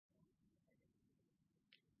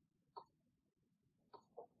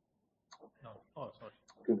Oh, sorry.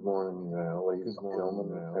 Good morning, ladies and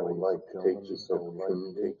gentlemen. I would like to take this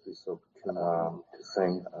opportunity to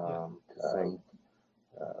thank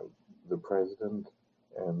the President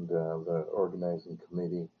and the organizing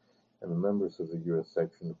committee and the members of the U.S.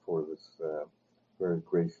 section for this very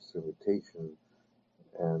gracious invitation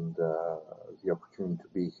and the opportunity to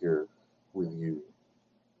be here with you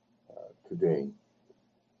today.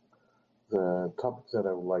 The topic that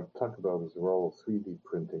I would like to talk about is the role of 3D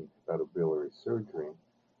printing about biliary surgery,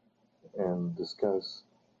 and discuss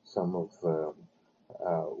some of the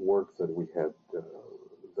work that we had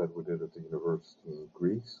that we did at the university in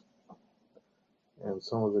Greece, and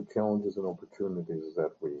some of the challenges and opportunities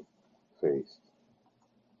that we faced.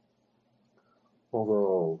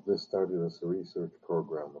 Overall, this started as a research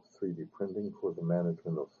program of 3D printing for the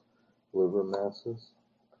management of liver masses,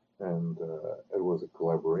 and it was a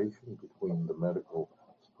collaboration between the medical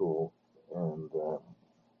school and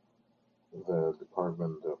the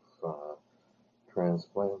Department of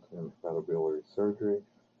Transplant and Hepatobiliary Surgery,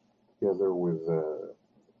 together with the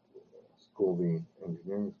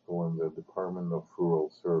Engineering School and the Department of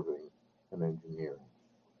Rural Surveying and Engineering,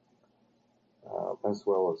 as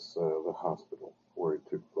well as the hospital where it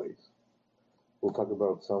took place. We'll talk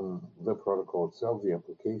about the protocol itself, the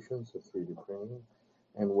applications of 3D printing,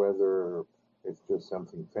 and whether it's just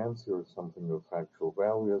something fancy or something of actual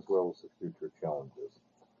value, as well as the future challenges.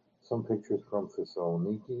 Some pictures from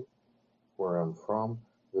Thessaloniki, where I'm from.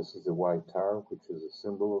 This is the White Tower, which is a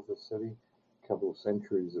symbol of the city. A couple of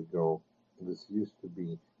centuries ago, this used to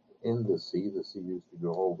be in the sea. The sea used to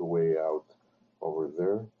go all the way out over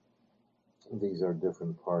there. These are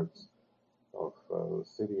different parts of the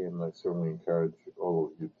city, and I certainly encourage all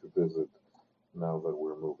of you to visit now that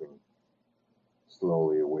we're moving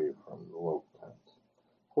slowly away from the low times.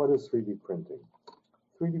 What is 3D printing?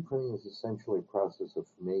 3D printing is essentially a process of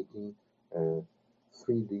making a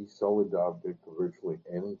 3D solid object of virtually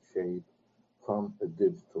any shape from a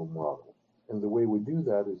digital model. And the way we do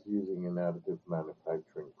that is using an additive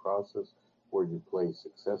manufacturing process where you place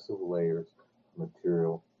successive layers of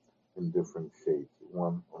material in different shapes,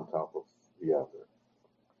 one on top of the other.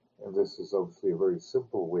 And this is obviously a very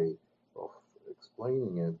simple way of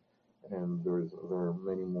explaining it, and there are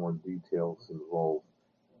many more details involved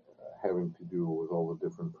having to do with all the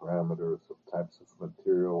different parameters of types of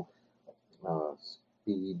material,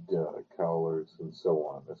 speed, colors, and so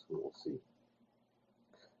on, as we will see.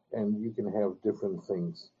 And you can have different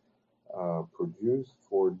things produced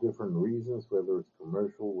for different reasons, whether it's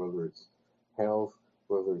commercial, whether it's health,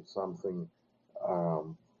 whether it's something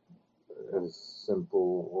as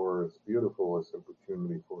simple or as beautiful as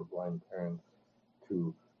opportunity for a blind parent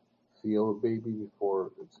to feel a baby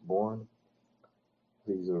before it's born.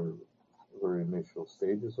 These are very initial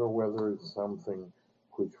stages, or whether it's something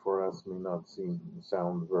which for us may not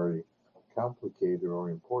sound very complicated or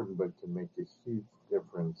important, but can make a huge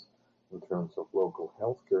difference in terms of local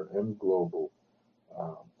healthcare and global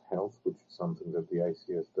health, which is something that the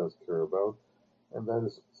ICS does care about, and that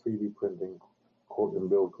is 3D printing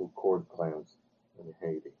umbilical cord clamps in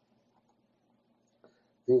Haiti.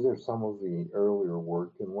 These are some of the earlier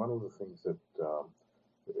work, and one of the things that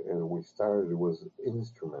we started was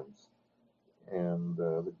instruments, and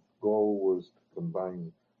the goal was to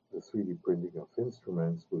combine the 3D printing of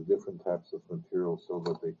instruments with different types of materials so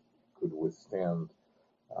that they could withstand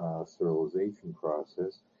sterilization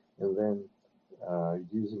process, and then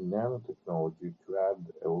using nanotechnology to add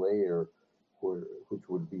a layer which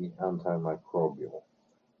would be antimicrobial.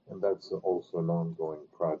 And that's also an ongoing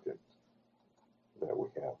project that we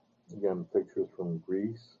have. Again, pictures from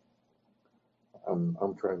Greece.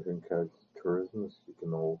 I'm trying to encourage tourism. As you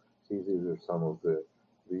can all see, these are some of the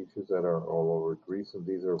beaches that are all over Greece, and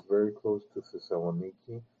these are very close to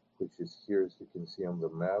Thessaloniki, which is here, as you can see on the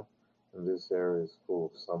map. And this area is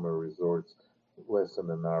full of summer resorts, less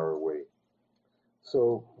than an hour away.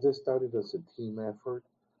 So this started as a team effort,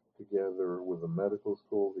 together with the medical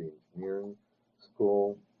school, the engineering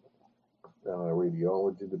school,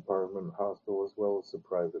 radiology department, hospital, as well as the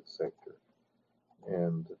private sector.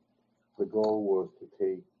 And the goal was to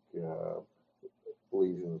take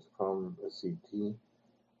lesions from a CT,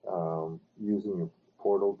 using a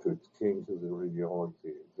portal to exchange the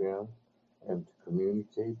radiology exam and to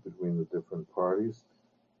communicate between the different parties,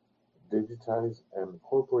 digitize and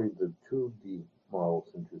incorporate the 2D models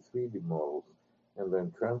into 3D models, and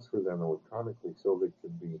then transfer them electronically so they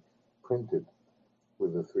could be printed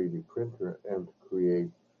with a 3D printer and create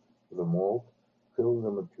the mold, fill the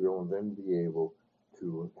material, and then be able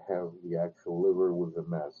to have the actual liver with the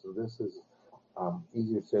mass. And this is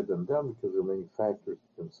easier said than done because there are many factors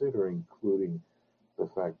to consider, including the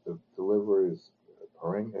fact that the liver is,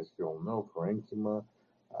 as you all know, parenchyma,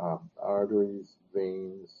 arteries,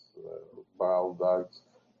 veins, bile ducts,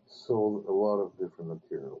 so a lot of different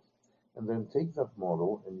materials. And then take that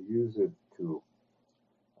model and use it to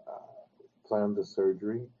plan the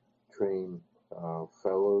surgery, train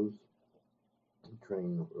fellows,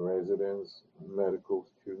 train residents, medical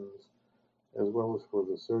students, as well as for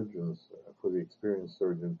the surgeons, for the experienced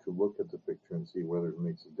surgeon to look at the picture and see whether it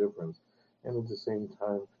makes a difference, and at the same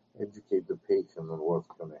time educate the patient on what's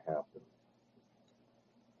going to happen.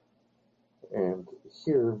 And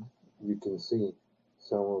here you can see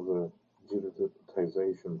some of the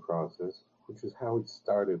digitization process, which is how it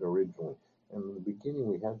started originally. And in the beginning,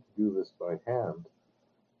 we had to do this by hand,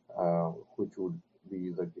 which would be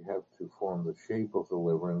that you have to form the shape of the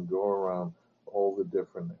liver and go around all the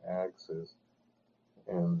different axes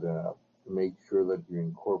and make sure that you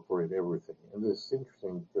incorporate everything. And this is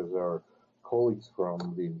interesting because our colleagues from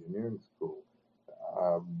the engineering school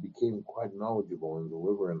became quite knowledgeable in the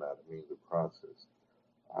liver anatomy, the process.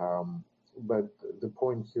 But the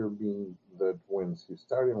point here being that once you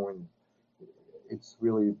start and when it's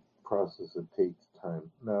really a process that takes time.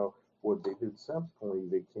 Now, what they did subsequently,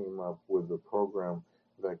 they came up with a program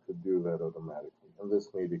that could do that automatically, and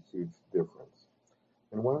this made a huge difference.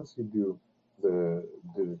 And once you do the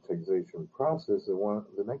digitization process,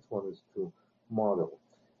 the next one is to model.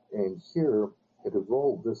 And here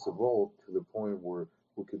this evolved to the point where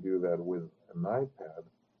we could do that with an iPad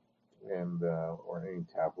and or any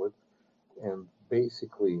tablet, and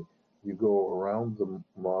basically you go around the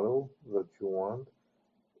model that you want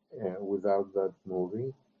and without that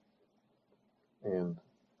moving. And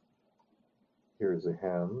here's a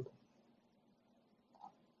hand,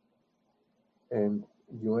 and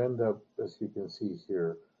you end up, as you can see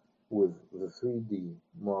here, with the 3D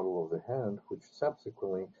model of the hand, which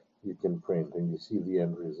subsequently you can print, and you see the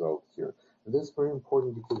end result here. And this is very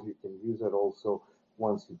important because you can use it also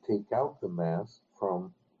once you take out the mass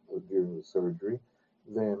from during the surgery.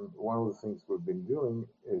 Then one of the things we've been doing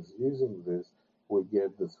is using this, we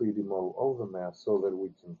get the 3D model of the mass so that we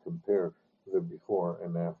can compare the before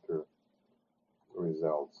and after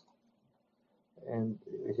results. And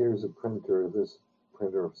here's a printer, this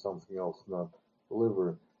printer of something else, not the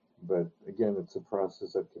liver, but again, it's a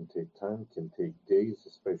process that can take time, can take days,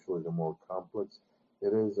 especially the more complex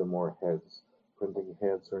it is, the more heads. Printing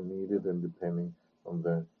heads are needed, and depending on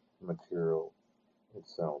the material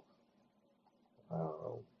itself.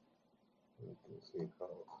 You can see how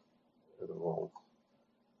it evolves.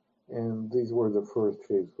 And these were the first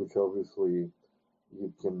shapes, which obviously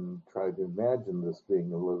you can try to imagine this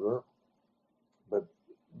being a liver, but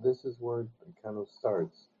this is where it kind of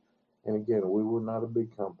starts. And again, we were not a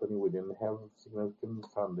big company. We didn't have significant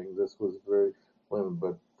funding. This was very limited,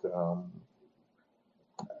 but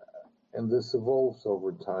and this evolves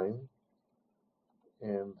over time.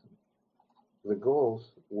 And the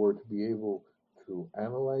goals were to be able to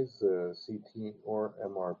analyze the CT or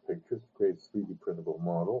MR pictures, create a 3D printable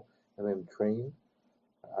model, and then train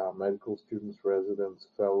medical students, residents,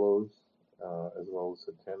 fellows, as well as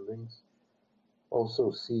attendings.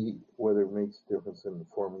 Also see whether it makes a difference in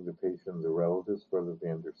informing the patient and the relatives, whether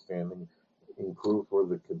the understanding improves or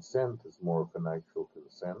the consent is more of an actual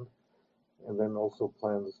consent. And then also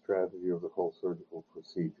plan the strategy of the whole surgical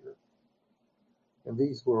procedure. And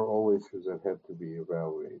these were all issues that had to be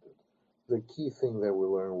evaluated. The key thing that we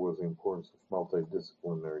learned was the importance of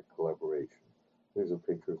multidisciplinary collaboration. Here's a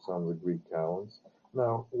picture of some of the Greek talents.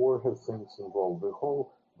 Now, where have things involved? The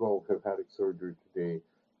whole goal of hepatic surgery today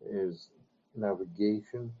is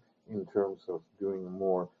navigation in terms of doing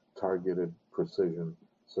more targeted precision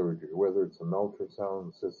surgery, whether it's an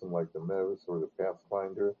ultrasound system like the MEVIS or the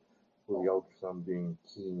Pathfinder, with the ultrasound being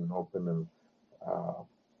keen, open, and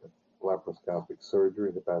laparoscopic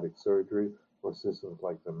surgery, hepatic surgery, or systems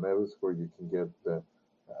like the MEVIS where you can get the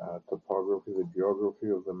topography, the geography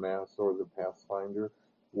of the mass, or the Pathfinder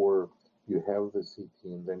where you have the CT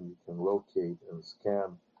and then you can locate and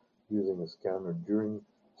scan using a scanner during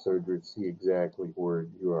surgery to see exactly where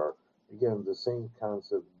you are. Again, the same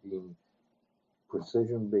concept being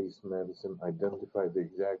precision-based medicine, identify the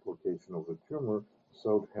exact location of the tumor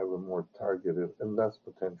so to have a more targeted and thus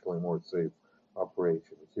potentially more safe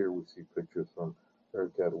operation. Here we see pictures from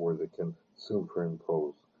ERCAT where they can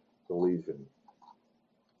superimpose the lesion.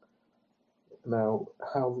 Now,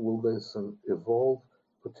 how will this evolve?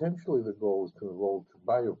 Potentially the goal is to evolve to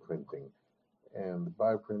bioprinting, and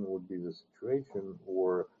bioprinting would be the situation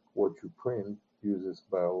where what you print uses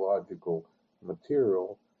biological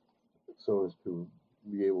material so as to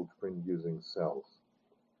be able to print using cells.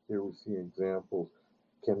 Here we see examples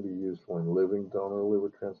can be used when living donor liver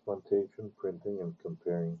transplantation, printing and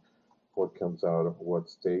comparing what comes out of what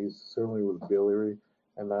stays, certainly with biliary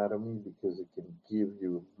anatomy, because it can give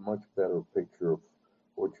you a much better picture of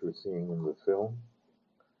what you're seeing in the film.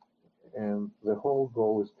 And the whole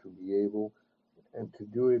goal is to be able, and to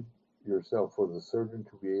do it yourself, for the surgeon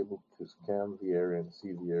to be able to scan the area and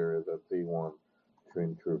see the area that they want to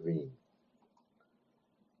intervene.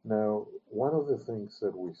 Now, one of the things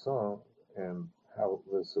that we saw and how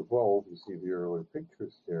this evolved, you see the early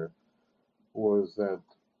pictures here, was that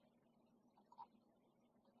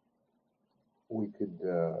we could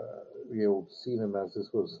be able to see the mass.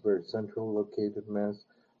 This was a very central located mass,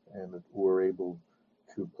 and we were able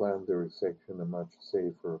to plan the resection in a much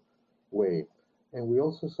safer way. And we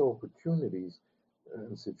also saw opportunities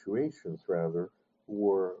and situations, rather,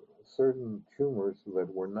 where certain tumors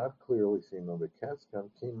that were not clearly seen on the CAT scan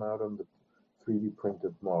came out on the 3D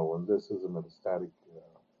printed model. And this is a metastatic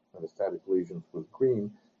lesions with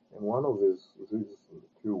green. And one of these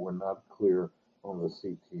two were not clear on the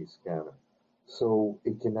CT scanner. So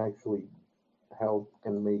it can actually help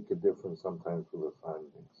and make a difference sometimes with the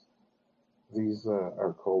findings. These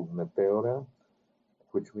are called meteora,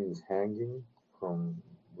 which means hanging from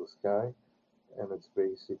the sky, and it's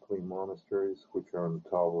basically monasteries which are on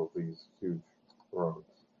top of these huge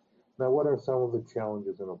rocks. Now, what are some of the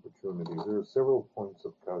challenges and opportunities? There are several points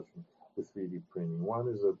of caution with 3D printing. One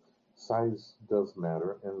is that size does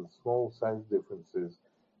matter, and small size differences,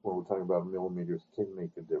 when we're talking about millimeters, can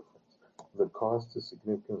make a difference. The cost is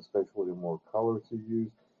significant, especially the more colors you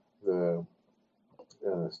use, the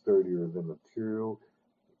sturdier the material,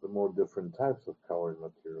 the more different types of colored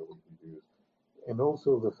material you use. And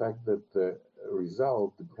also the fact that the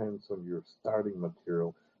result depends on your starting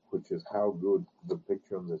material, which is how good the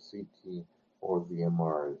picture on the CT or the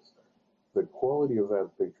MR is. The quality of that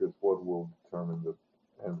picture is what will determine the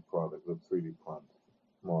end product, the 3D print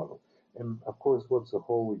model. And of course, what's a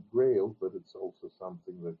holy grail, but it's also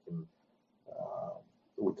something that can,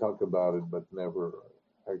 we talk about it but never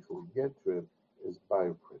actually get to it, is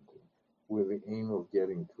bioprinting, with the aim of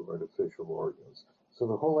getting to artificial organs. So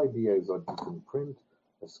the whole idea is that you can print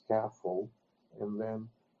a scaffold, and then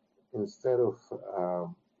instead of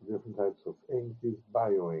different types of ink, use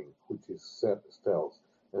bioink, which is cells.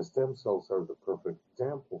 And stem cells are the perfect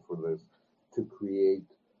example for this, to create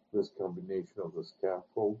this combination of the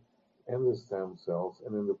scaffold and the stem cells.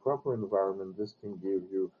 And in the proper environment, this can give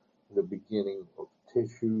you the beginning of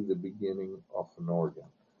tissue, the beginning of an organ.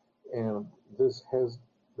 And this has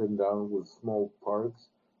been done with small parts.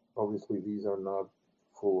 Obviously, these are not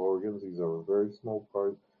full organs. These are very small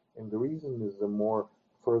parts. And the reason is the more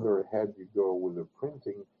further ahead you go with the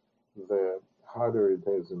printing, the harder it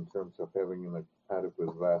is in terms of having an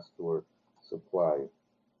adequate vascular supply.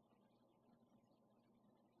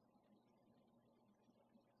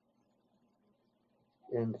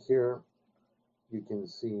 And here you can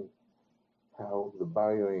see how the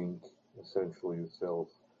bioink, essentially the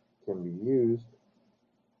cells, can be used.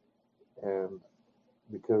 And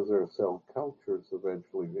because they're cell cultures,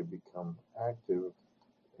 eventually they become active,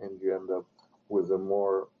 and you end up with a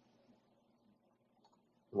more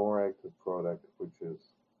active product, which is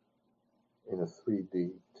in a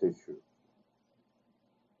 3D tissue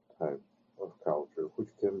type of culture, which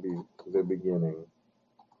can be the beginning.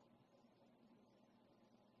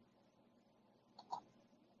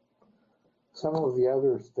 Some of the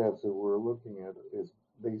other steps that we're looking at is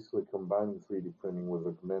basically combining 3D printing with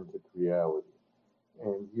augmented reality,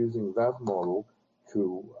 and using that model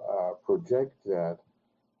to project that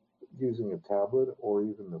using a tablet or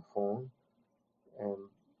even a phone, and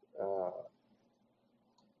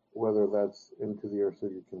whether that's into the air so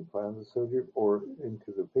you can plan the surgery, or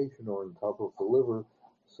into the patient, or on top of the liver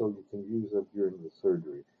so you can use it during the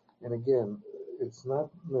surgery. And again, it's not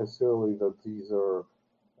necessarily that these are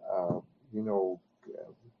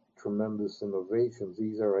tremendous innovations.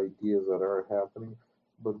 These are ideas that are happening,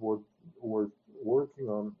 but what we're working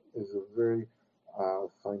on is a very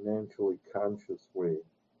financially conscious way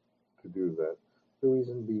to do that. The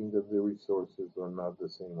reason being that the resources are not the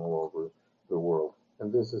same all over the world.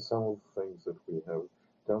 And this is some of the things that we have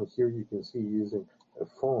done here. You can see using a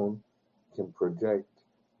phone can project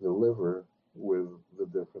the liver with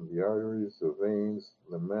the arteries, the veins,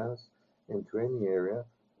 the mass into any area,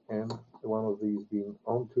 and one of these being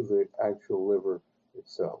onto the actual liver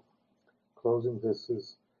itself. Closing, this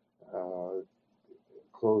is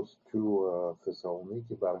close to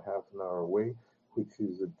Thessaloniki, about half an hour away, which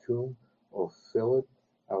is the tomb of Philip,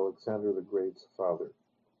 Alexander the Great's father.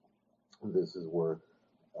 And this is where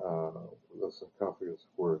the sarcophagus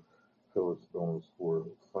where Philip's bones were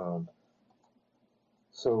found.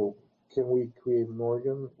 So can we create an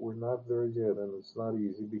organ? We're not there yet, and it's not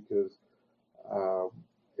easy because uh,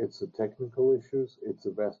 it's the technical issues, it's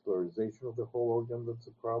the vascularization of the whole organ that's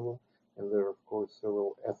a problem, and there are, of course,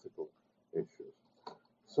 several ethical issues.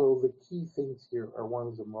 So the key things here are one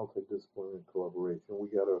is a multidisciplinary collaboration. We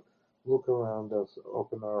got to look around us,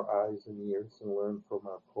 open our eyes and ears, and learn from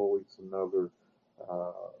our colleagues in other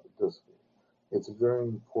disciplines. It's very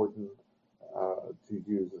important to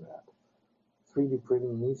use that. 3D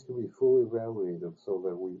printing needs to be fully evaluated so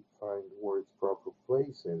that we find where its proper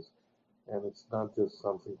place is, and it's not just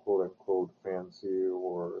something quote unquote fancy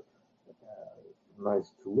or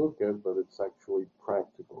nice to look at, but it's actually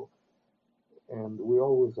practical. And we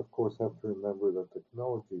always, of course, have to remember that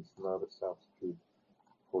technology is not a substitute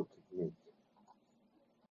for technique.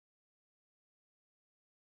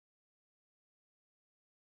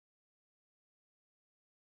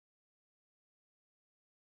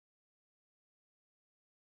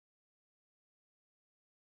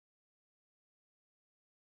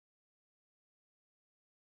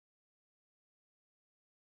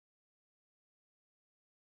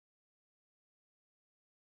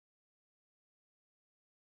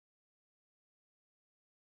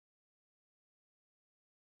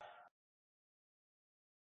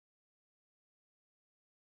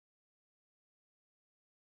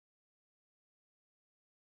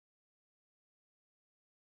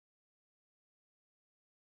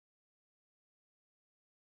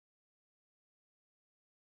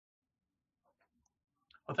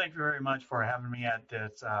 Well, thank you very much for having me at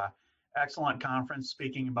this excellent conference,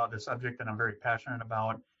 speaking about the subject that I'm very passionate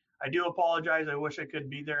about. I do apologize. I wish I could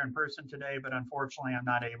be there in person today, but unfortunately, I'm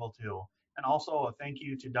not able to. And also a thank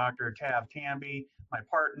you to Dr. Tav Tamby, my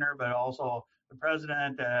partner, but also the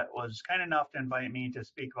president that was kind enough to invite me to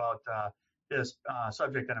speak about this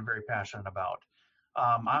subject that I'm very passionate about.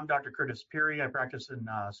 I'm Dr. Curtis Peary. I practice in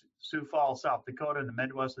Sioux Falls, South Dakota, in the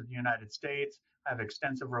Midwest of the United States. I have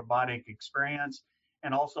extensive robotic experience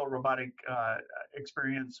and also robotic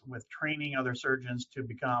experience with training other surgeons to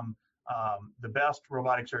become the best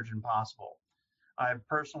robotic surgeon possible. I've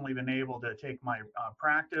personally been able to take my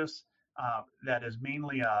practice that is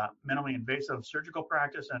mainly a minimally invasive surgical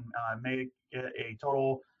practice and make it a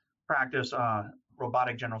total practice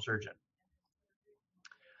robotic general surgeon.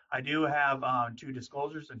 I do have 2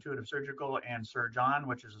 disclosures, Intuitive Surgical and Surgeon,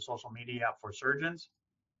 which is a social media app for surgeons.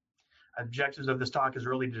 Objectives of this talk is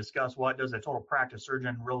really to discuss what does a total practice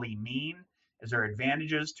surgeon really mean? Is there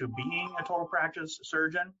advantages to being a total practice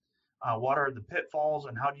surgeon? What are the pitfalls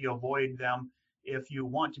and how do you avoid them if you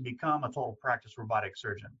want to become a total practice robotic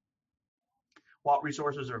surgeon? What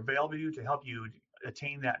resources are available to you to help you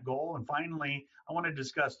attain that goal? And finally, I want to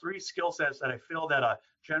discuss 3 skill sets that I feel that a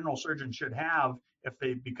general surgeon should have if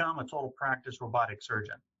they become a total practice robotic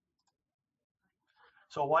surgeon.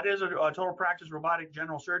 So what is a total practice robotic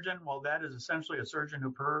general surgeon? Well, that is essentially a surgeon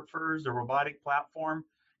who prefers the robotic platform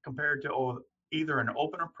compared to either an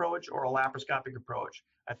open approach or a laparoscopic approach.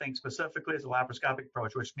 I think specifically it's a laparoscopic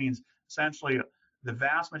approach, which means essentially the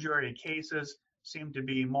vast majority of cases seem to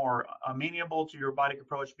be more amenable to your robotic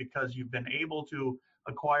approach because you've been able to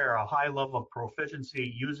acquire a high level of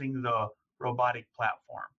proficiency using the robotic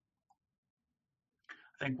platform.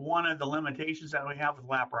 I think one of the limitations that we have with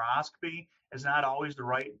laparoscopy is not always the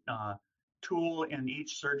right tool in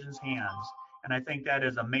each surgeon's hands. And I think that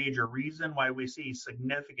is a major reason why we see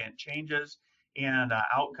significant changes in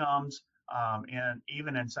outcomes and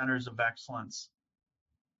even in centers of excellence.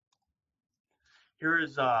 Here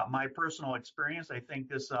is my personal experience. I think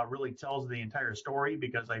this really tells the entire story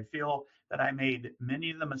because I feel that I made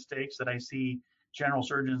many of the mistakes that I see general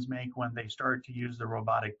surgeons make when they start to use the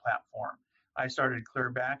robotic platform. I started clear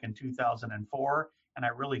back in 2004, and I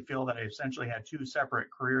really feel that I essentially had 2 separate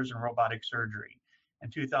careers in robotic surgery. In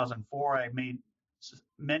 2004, I made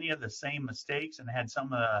many of the same mistakes and had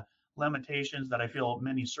some of the limitations that I feel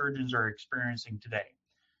many surgeons are experiencing today.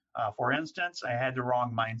 For instance, I had the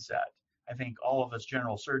wrong mindset. I think all of us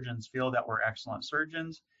general surgeons feel that we're excellent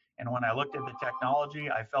surgeons. And when I looked at the technology,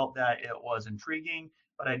 I felt that it was intriguing,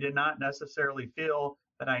 but I did not necessarily feel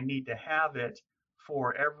that I need to have it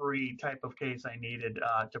for every type of case I needed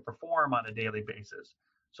to perform on a daily basis.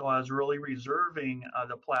 So I was really reserving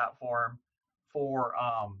the platform for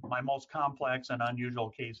my most complex and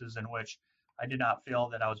unusual cases in which I did not feel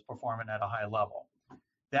that I was performing at a high level.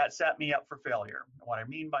 That set me up for failure. What I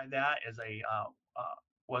mean by that is I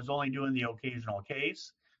was only doing the occasional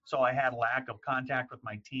case, so I had lack of contact with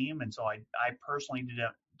my team, and so I personally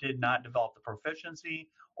did not develop the proficiency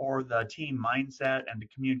or the team mindset and the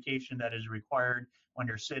communication that is required when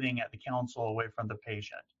you're sitting at the console away from the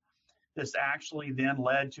patient. This actually then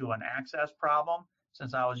led to an access problem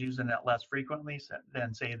since I was using it less frequently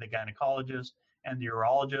than, say, the gynecologist and the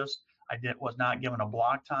urologist. I was not given a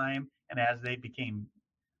block time, and as they became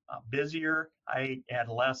busier, I had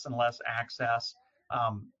less and less access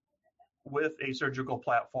with a surgical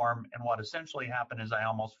platform. And what essentially happened is I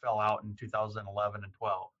almost fell out in 2011 and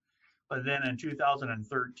 12. But then in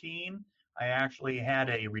 2013, I actually had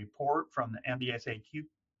a report from the MBSA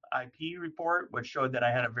IP report, which showed that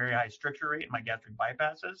I had a very high stricture rate in my gastric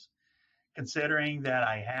bypasses. Considering that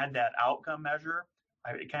I had that outcome measure,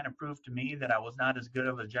 it kind of proved to me that I was not as good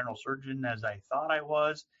of a general surgeon as I thought I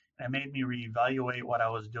was, and it made me reevaluate what I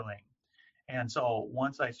was doing. And so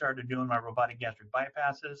once I started doing my robotic gastric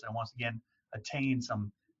bypasses, I once again attained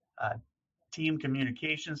some team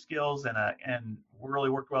communication skills and really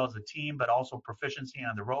worked well as a team, but also proficiency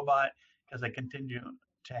on the robot, because I continue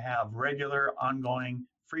to have regular, ongoing,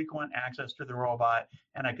 frequent access to the robot,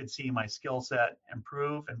 and I could see my skill set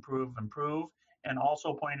improve, and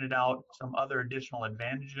also pointed out some other additional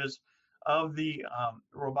advantages of the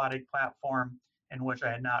robotic platform in which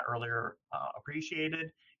I had not earlier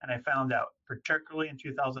appreciated. And I found out, particularly in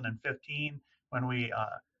 2015, when we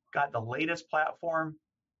got the latest platform,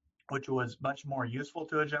 which was much more useful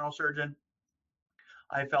to a general surgeon,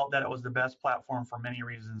 I felt that it was the best platform for many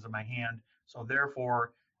reasons in my hand. So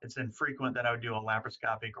therefore, it's infrequent that I would do a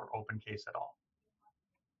laparoscopic or open case at all.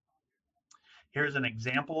 Here's an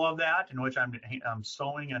example of that, in which I'm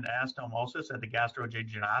sewing an anastomosis at the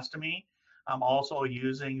gastrojejunostomy. I'm also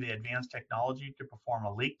using the advanced technology to perform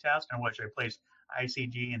a leak test, in which I place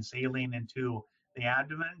ICG and saline into the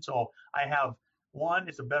abdomen. So I have, one,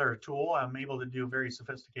 it's a better tool. I'm able to do very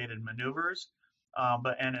sophisticated maneuvers,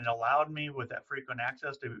 and it allowed me with that frequent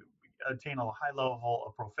access to attain a high level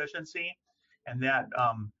of proficiency. And that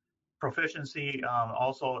proficiency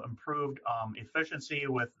also improved efficiency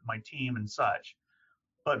with my team and such.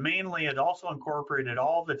 But mainly, it also incorporated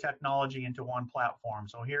all the technology into one platform.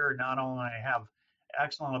 So here, not only I have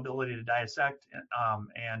excellent ability to dissect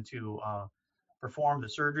and to perform the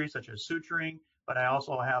surgery, such as suturing, but I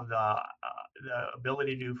also have the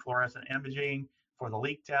ability to do fluorescent imaging for the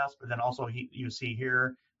leak test. But then also, you see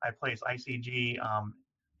here, I place ICG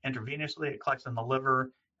intravenously. It collects in the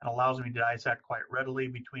liver and allows me to dissect quite readily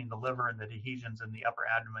between the liver and the adhesions in the upper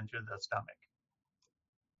abdomen to the stomach.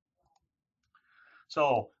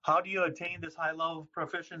 So how do you attain this high level of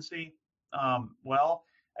proficiency? Well,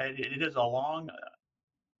 it is a long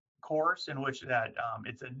course in which that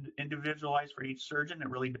it's individualized for each surgeon. It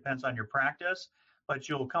really depends on your practice, but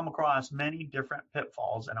you'll come across many different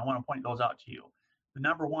pitfalls, and I want to point those out to you. The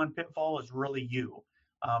number one pitfall is really you.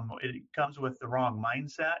 It comes with the wrong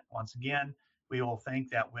mindset. Once again, we will think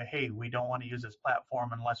that, hey, we don't want to use this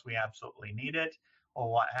platform unless we absolutely need it. Well,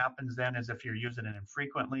 what happens then is if you're using it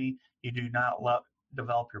infrequently, you do not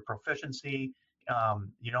develop your proficiency,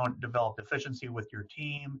 you don't develop efficiency with your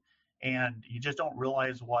team, and you just don't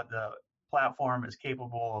realize what the platform is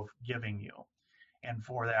capable of giving you. And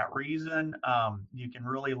for that reason, you can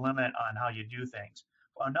really limit on how you do things.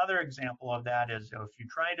 Another example of that is if you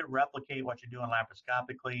try to replicate what you're doing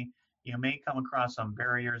laparoscopically, you may come across some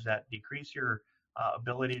barriers that decrease your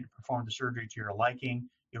ability to perform the surgery to your liking.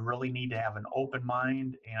 You really need to have an open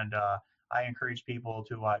mind, and I encourage people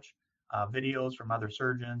to watch videos from other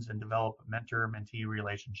surgeons and develop mentor-mentee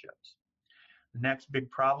relationships. The next big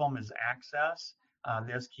problem is access.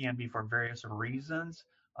 This can be for various reasons.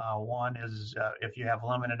 One is if you have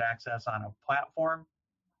limited access on a platform,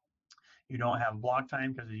 you don't have block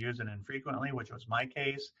time because you use it infrequently, which was my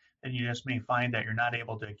case, then you just may find that you're not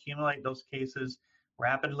able to accumulate those cases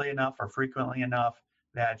rapidly enough or frequently enough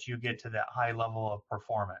that you get to that high level of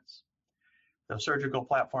performance. The surgical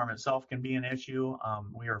platform itself can be an issue.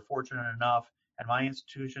 We are fortunate enough at my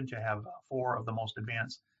institution to have 4 of the most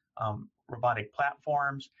advanced robotic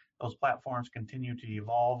platforms. Those platforms continue to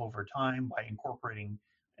evolve over time by incorporating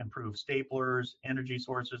improved staplers, energy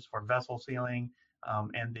sources for vessel sealing,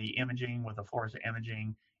 and the imaging with the fluorescent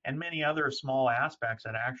imaging, and many other small aspects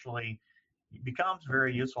that actually becomes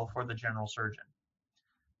very useful for the general surgeon.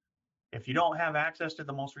 If you don't have access to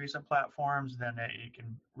the most recent platforms, then it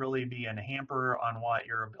can really be a hamper on what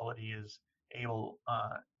your ability is able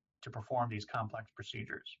to perform these complex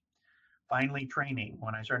procedures. Finally, training.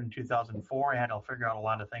 When I started in 2004, I had to figure out a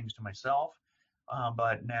lot of things to myself,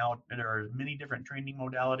 but now there are many different training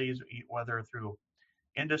modalities, whether through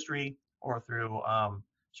industry or through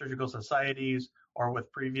surgical societies or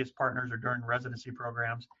with previous partners or during residency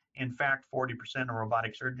programs. In fact, 40% of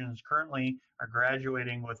robotic surgeons currently are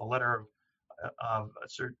graduating with a letter of a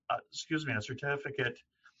certificate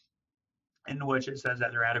in which it says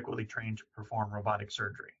that they're adequately trained to perform robotic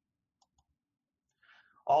surgery.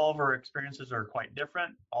 All of our experiences are quite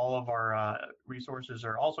different. All of our resources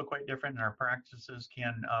are also quite different, and our practices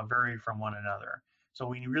can vary from one another. So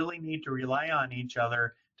we really need to rely on each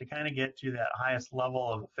other to kind of get to that highest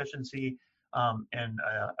level of efficiency in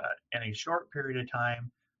a short period of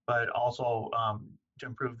time, but also to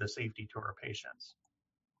improve the safety to our patients.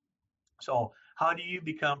 So how do you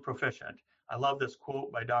become proficient? I love this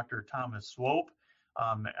quote by Dr. Thomas Swope.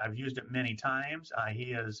 I've used it many times.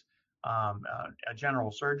 He is a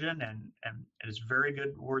general surgeon, and it's very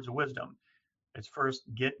good words of wisdom. It's first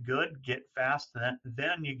get good, get fast,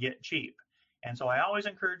 then you get cheap. And so I always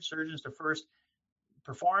encourage surgeons to first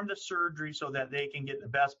perform the surgery so that they can get the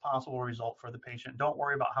best possible result for the patient. Don't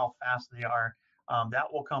worry about how fast they are.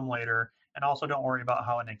 That will come later. And also don't worry about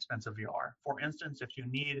how inexpensive you are. For instance, if you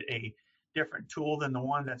need a different tool than the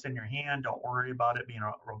one that's in your hand, don't worry about it being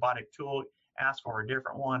a robotic tool. Ask for a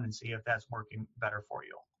different one and see if that's working better for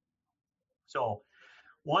you. So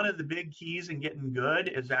one of the big keys in getting good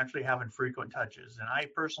is actually having frequent touches. And I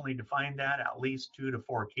personally define that at least 2 to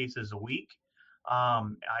 4 cases a week.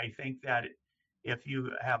 I think that if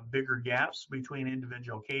you have bigger gaps between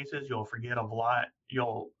individual cases, you'll forget a lot.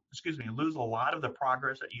 Lose a lot of the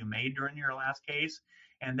progress that you made during your last case.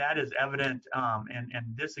 And that is evident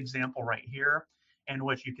in this example right here, in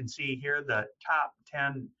which you can see here the top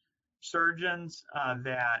 10 surgeons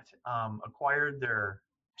that acquired their,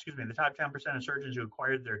 the top 10% of surgeons who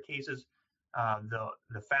acquired their cases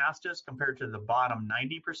the fastest compared to the bottom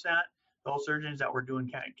 90%. Those surgeons that were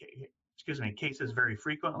doing cases very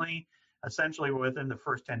frequently, essentially within the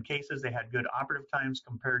first 10 cases, they had good operative times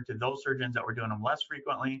compared to those surgeons that were doing them less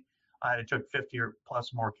frequently. It took 50 or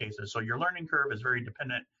plus more cases. So your learning curve is very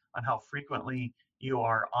dependent on how frequently you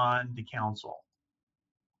are on the console.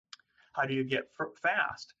 How do you get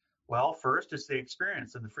fast? Well, first is the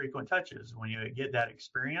experience and the frequent touches. When you get that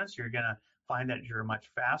experience, you're going to find that you're much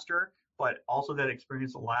faster, but also that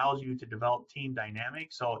experience allows you to develop team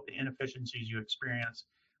dynamics. So the inefficiencies you experience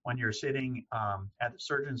when you're sitting at the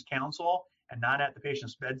surgeon's console and not at the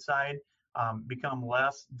patient's bedside become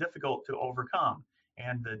less difficult to overcome.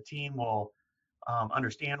 And the team will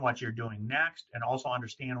understand what you're doing next and also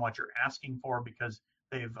understand what you're asking for because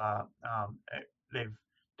they've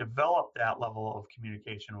developed that level of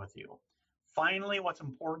communication with you. Finally, what's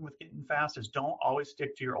important with getting fast is don't always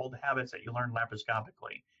stick to your old habits that you learned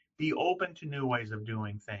laparoscopically. Be open to new ways of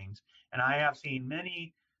doing things. And I have seen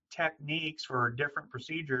many techniques for different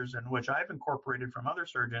procedures in which I've incorporated from other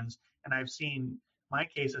surgeons, and I've seen my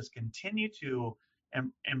cases continue to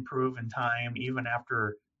improve in time even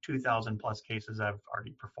after 2,000 plus cases I've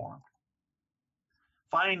already performed.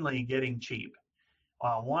 Finally, getting cheap.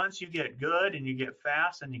 Once you get good and you get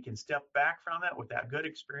fast and you can step back from it with that good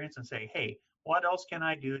experience and say, hey, what else can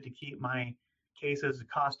I do to keep my cases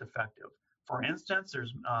cost effective? For instance,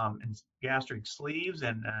 there's in gastric sleeves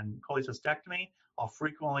and cholecystectomy, I'll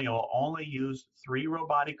frequently only use 3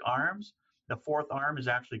 robotic arms. The 4th arm is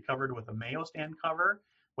actually covered with a Mayo stand cover,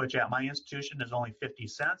 which at my institution is only 50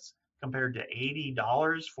 cents compared to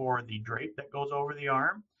 $80 for the drape that goes over the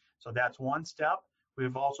arm. So that's one step.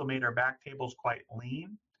 We've also made our back tables quite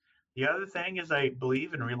lean. The other thing is I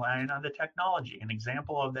believe in relying on the technology. An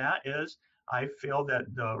example of that is I feel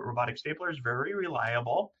that the robotic stapler is very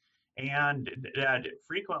reliable and that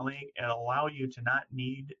frequently it'll allow you to not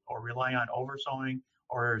need or rely on oversewing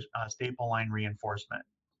or staple line reinforcement.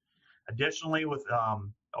 Additionally, with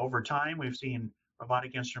over time, we've seen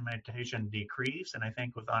robotic instrumentation decrease, and I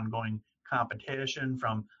think with ongoing competition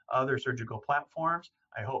from other surgical platforms,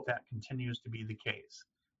 I hope that continues to be the case.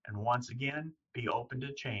 And once again, be open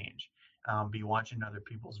to change. Be watching other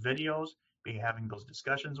people's videos, be having those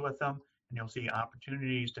discussions with them, and you'll see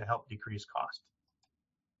opportunities to help decrease cost.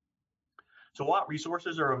 So what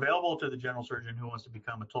resources are available to the general surgeon who wants to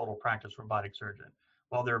become a total practice robotic surgeon?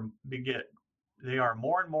 Well, they are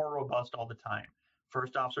more and more robust all the time.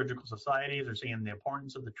 First off, surgical societies are seeing the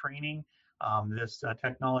importance of the training. This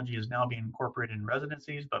technology is now being incorporated in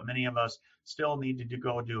residencies, but many of us still need to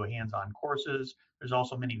go do hands-on courses. There's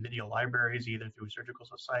also many video libraries, either through surgical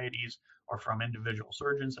societies or from individual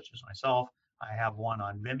surgeons, such as myself. I have one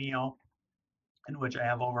on Vimeo, in which I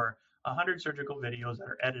have over 100 surgical videos that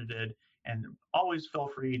are edited, and always feel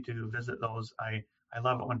free to visit those. I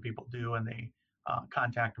love it when people do, and they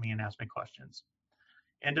contact me and ask me questions.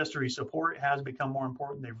 Industry support has become more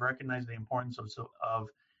important. They've recognized the importance of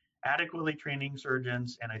adequately training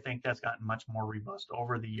surgeons, and I think that's gotten much more robust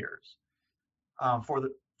over the years.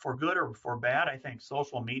 For good or for bad, I think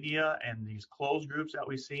social media and these closed groups that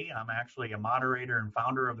we see, I'm actually a moderator and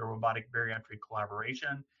founder of the Robotic Bariatric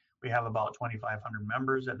Collaboration. We have about 2,500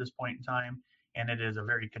 members at this point in time, and it is a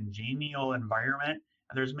very congenial environment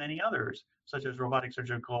And there's many others, such as Robotic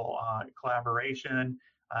Surgical Collaboration,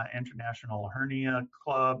 International Hernia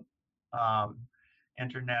Club, um,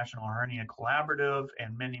 International Hernia Collaborative,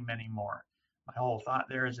 and many, many more. My whole thought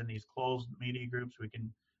there is in these closed media groups, we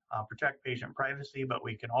can protect patient privacy, but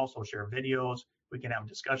we can also share videos. We can have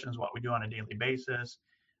discussions what we do on a daily basis.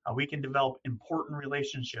 We can develop important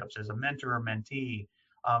relationships as a mentor or mentee,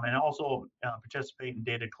 and also participate in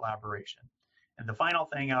data collaboration. And the final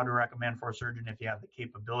thing I would recommend for a surgeon, if you have the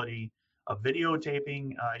capability of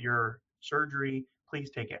videotaping your surgery, please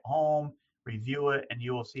take it home, review it, and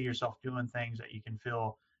you will see yourself doing things that you can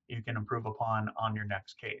feel you can improve upon on your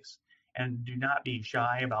next case. And do not be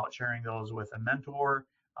shy about sharing those with a mentor.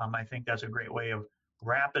 I think that's a great way of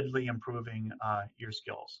rapidly improving your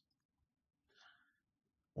skills.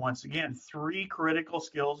 Once again, 3 critical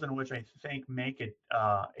skills in which I think make it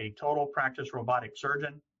a total practice robotic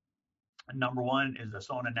surgeon. Number 1 is the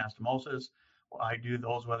sewn anastomosis. I do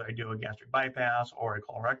those whether I do a gastric bypass or a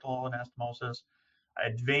colorectal anastomosis.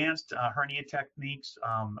 Advanced hernia techniques.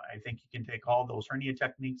 I think you can take all those hernia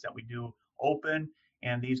techniques that we do open,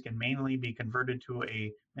 and these can mainly be converted to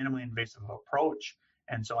a minimally invasive approach.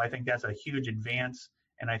 And so I think that's a huge advance.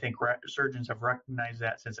 And I think surgeons have recognized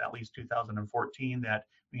that since at least 2014, that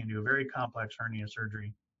we can do a very complex hernia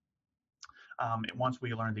surgery once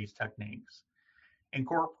we learn these techniques.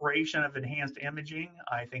 Incorporation of enhanced imaging,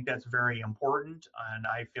 I think that's very important. And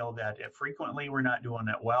I feel that frequently we're not doing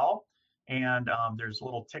it well. And there's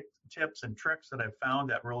little tips and tricks that I've found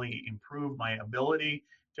that really improve my ability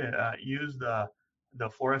to use the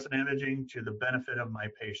fluorescent imaging to the benefit of my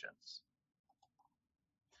patients.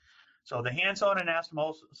 So the hand-sewn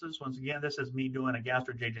anastomosis, once again, this is me doing a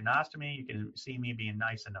gastrojejunostomy. You can see me being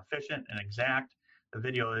nice and efficient and exact. The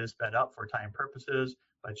video is sped up for time purposes,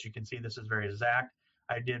 but you can see this is very exact.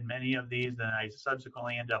 I did many of these, then I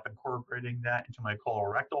subsequently ended up incorporating that into my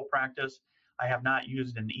colorectal practice. I have not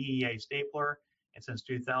used an EEA stapler since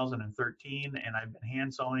 2013, and I've been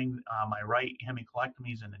hand sewing my right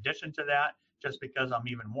hemicolectomies in addition to that, just because I'm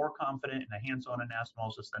even more confident in a hand-sewn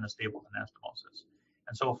anastomosis than a stapled anastomosis.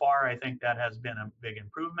 And so far, I think that has been a big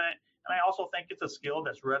improvement. And I also think it's a skill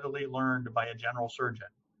that's readily learned by a general surgeon.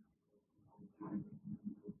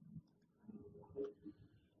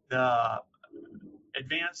 The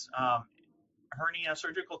advanced hernia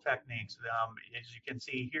surgical techniques, as you can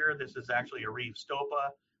see here, this is actually a Reeve Stopa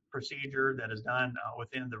procedure that is done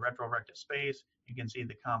within the retrorectus space. You can see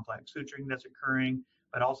the complex suturing that's occurring,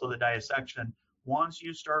 but also the dissection. Once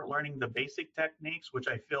you start learning the basic techniques, which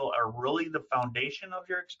I feel are really the foundation of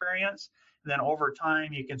your experience, then over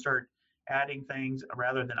time you can start adding things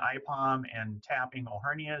rather than IPOM and tapping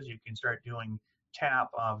hernias. You can start doing tap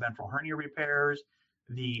ventral hernia repairs,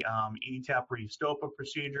 the ETAP Reeve Stopa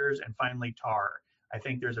procedures, and finally TAR. I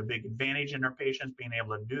think there's a big advantage in our patients being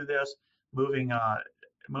able to do this, moving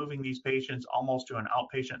these patients almost to an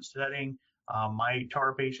outpatient setting. My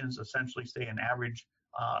TAR patients essentially stay an average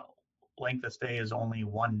length of stay is only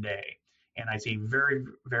 1 day. And I see very,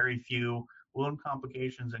 very few wound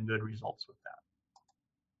complications and good results with that.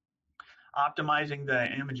 Optimizing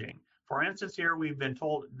the imaging. For instance, here we've been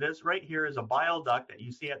told this right here is a bile duct that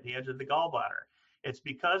you see at the edge of the gallbladder. It's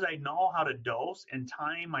because I know how to dose and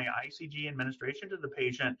time my ICG administration to the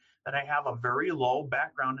patient that I have a very low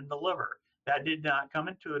background in the liver. That did not come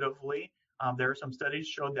intuitively. There are some studies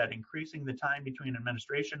showed that increasing the time between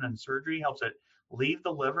administration and surgery helps it leave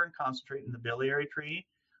the liver and concentrate in the biliary tree.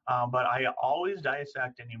 But I always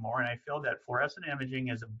dissect anymore, and I feel that fluorescent imaging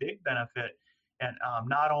is a big benefit, and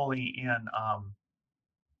not only in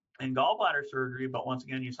gallbladder surgery, but once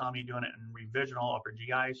again, you saw me doing it in revisional upper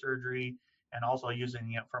GI surgery, and also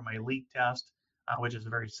using it for my leak test, which is a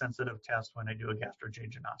very sensitive test when I do a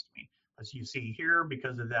gastrojejunostomy. As you see here,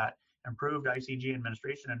 because of that improved ICG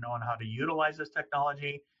administration and knowing how to utilize this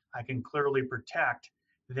technology, I can clearly protect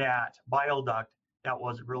that bile duct that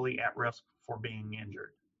was really at risk for being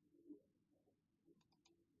injured.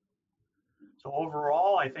 So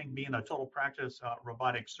overall, I think being a total practice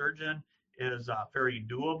robotic surgeon is very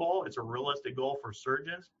doable. It's a realistic goal for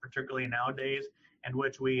surgeons, particularly nowadays, in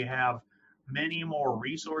which we have many more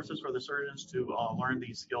resources for the surgeons to learn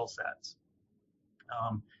these skill sets.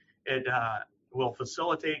 It will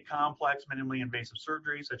facilitate complex, minimally invasive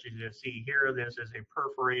surgery, such as you see here. This is a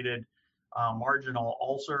perforated marginal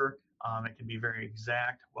ulcer. It can be very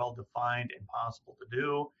exact, well-defined, and possible to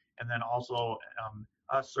do. And then also,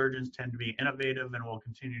 us surgeons tend to be innovative and will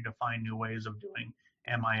continue to find new ways of doing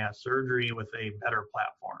MIS surgery with a better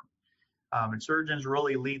platform. And surgeons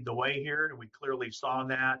really lead the way here. We clearly saw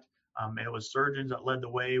that. It was surgeons that led the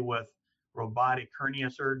way with robotic hernia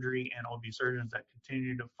surgery, and it will be surgeons that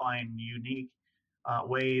continue to find unique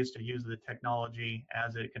ways to use the technology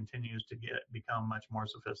as it continues to become much more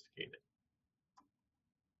sophisticated.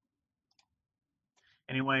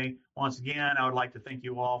 Anyway, once again, I would like to thank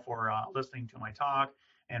you all for listening to my talk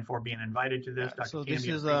and for being invited to this. Dr. So Canby, this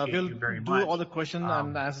is, appreciate you very do much. all the question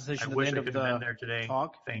and answer session I at wish the end I of could have been the there today.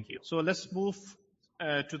 talk. Thank you. So let's move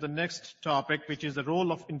to the next topic, which is the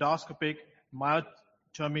role of endoscopic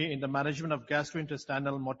myotomy in the management of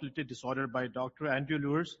gastrointestinal motility disorder by Dr. Andrew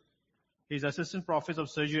Lewis. He's assistant professor of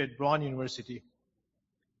surgery at Brown University.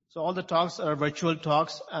 So all the talks are virtual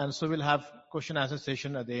talks, and so we'll have question answer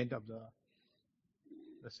session at the end of the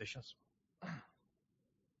sessions.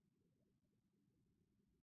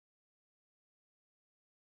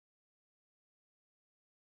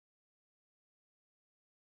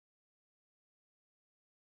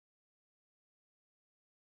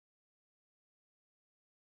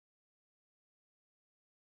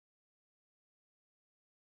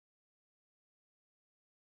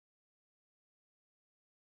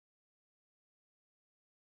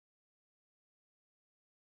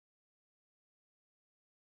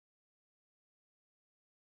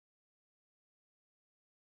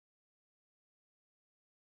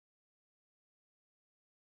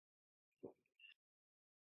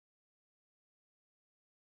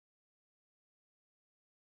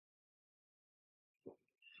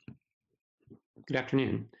 Good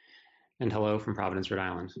afternoon, and hello from Providence, Rhode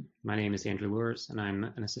Island. My name is Andrew Lewis, and I'm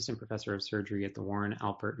an assistant professor of surgery at the Warren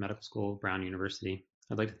Alpert Medical School, Brown University.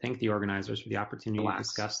 I'd like to thank the organizers for the opportunity to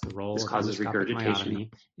discuss the role of endoscopic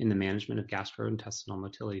myotomy in the management of gastrointestinal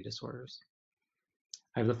motility disorders.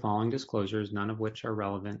 I have the following disclosures, none of which are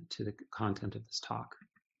relevant to the content of this talk.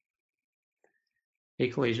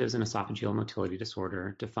 Achalasia is an esophageal motility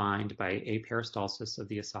disorder defined by aperistalsis of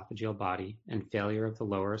the esophageal body and failure of the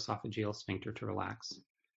lower esophageal sphincter to relax.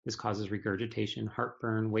 This causes regurgitation,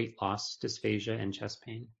 heartburn, weight loss, dysphagia, and chest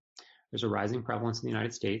pain. There's a rising prevalence in the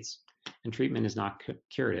United States, and treatment is not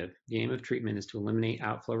curative. The aim of treatment is to eliminate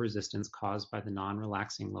outflow resistance caused by the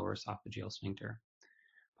non-relaxing lower esophageal sphincter.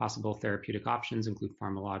 Possible therapeutic options include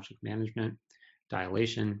pharmacologic management,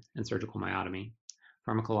 dilation, and surgical myotomy.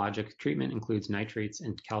 Pharmacologic treatment includes nitrates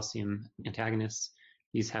and calcium antagonists.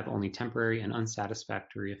 These have only temporary and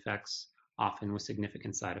unsatisfactory effects, often with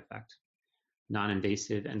significant side effect.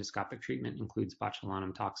 Non-invasive endoscopic treatment includes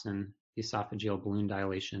botulinum toxin, esophageal balloon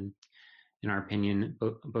dilation. In our opinion,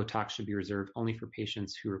 Botox should be reserved only for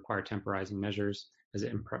patients who require temporizing measures, as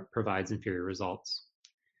it provides inferior results.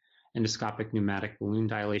 Endoscopic pneumatic balloon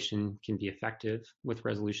dilation can be effective with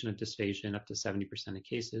resolution of dysphagia in up to 70% of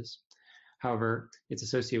cases. However, it's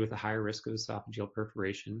associated with a higher risk of esophageal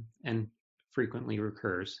perforation and frequently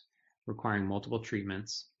recurs, requiring multiple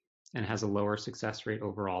treatments, and has a lower success rate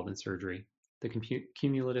overall than surgery. The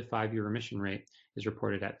cumulative 5-year remission rate is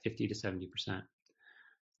reported at 50 to 70%.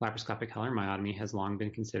 Laparoscopic hilar myotomy has long been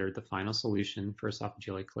considered the final solution for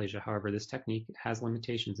esophageal achalasia. However, this technique has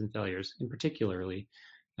limitations and failures, in particularly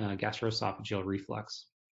gastroesophageal reflux,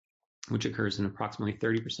 which occurs in approximately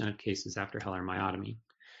 30% of cases after hilar myotomy.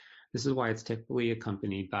 This is why it's typically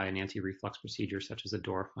accompanied by an anti-reflux procedure such as a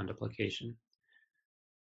door fundoplication.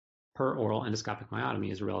 Per-oral endoscopic myotomy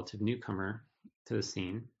is a relative newcomer to the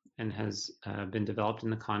scene and has been developed in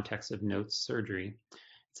the context of NOTES surgery.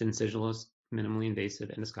 It's an incisionless, minimally invasive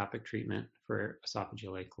endoscopic treatment for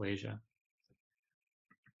esophageal achalasia.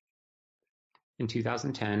 In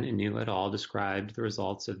 2010, Inu et al. Described the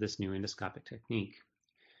results of this new endoscopic technique.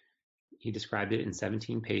 He described it in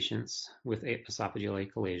 17 patients with esophageal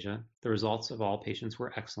achalasia. The results of all patients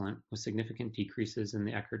were excellent, with significant decreases in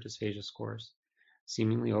the Eckert dysphagia scores.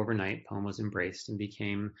 Seemingly overnight, POEM was embraced and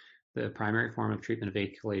became the primary form of treatment of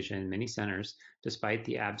achalasia in many centers, despite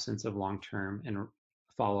the absence of long-term and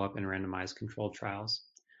follow-up and randomized controlled trials.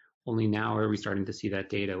 Only now are we starting to see that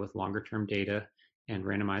data, with longer-term data and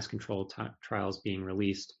randomized controlled trials being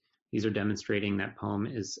released. These are demonstrating that POEM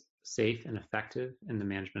is safe and effective in the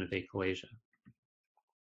management of achalasia.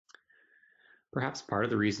 Perhaps part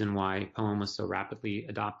of the reason why POEM was so rapidly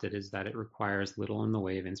adopted is that it requires little in the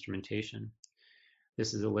way of instrumentation.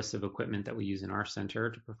 This is a list of equipment that we use in our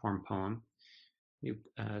center to perform POEM.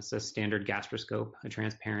 It's a standard gastroscope, a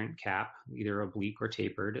transparent cap, either oblique or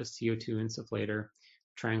tapered, a CO2 insufflator,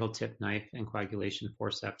 triangle tip knife and coagulation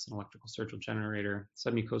forceps, an electrical surgical generator,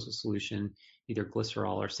 submucosal solution, either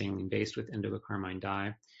glycerol or saline based with indigo-carmine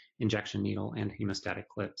dye, injection needle, and hemostatic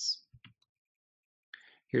clips.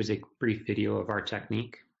 Here's a brief video of our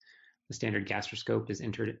technique. The standard gastroscope is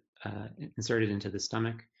inserted into the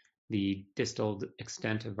stomach. The distal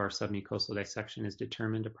extent of our submucosal dissection is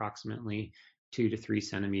determined approximately 2 to 3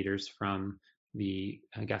 centimeters from the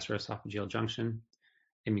gastroesophageal junction.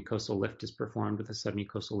 A mucosal lift is performed with a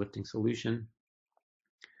submucosal lifting solution.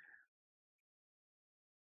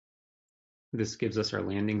 This gives us our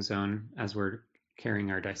landing zone as we're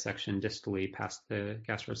carrying our dissection distally past the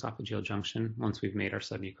gastroesophageal junction once we've made our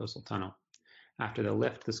submucosal tunnel. After the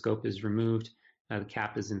lift, the scope is removed, the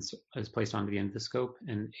cap is placed onto the end of the scope,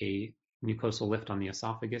 and a mucosal lift on the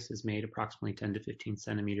esophagus is made approximately 10 to 15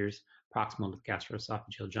 centimeters proximal to the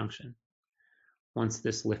gastroesophageal junction. Once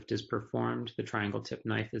this lift is performed, the triangle tip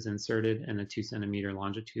knife is inserted and a 2 centimeter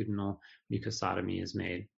longitudinal mucosotomy is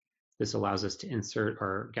made. This allows us to insert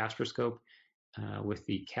our gastroscope with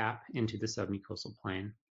the cap into the submucosal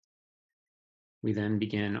plane. We then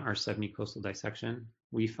begin our submucosal dissection.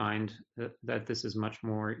 We find that this is much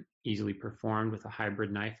more easily performed with a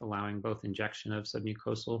hybrid knife, allowing both injection of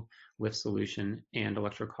submucosal lift solution and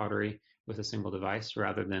electrocautery with a single device,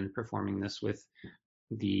 rather than performing this with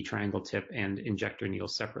the triangle tip and injector needle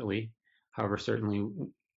separately. However, certainly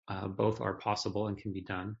both are possible and can be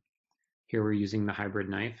done. Here we're using the hybrid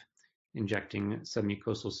knife, injecting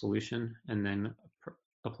submucosal solution, and then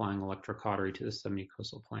applying electrocautery to the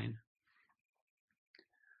submucosal plane.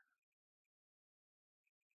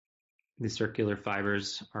 The circular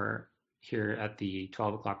fibers are here at the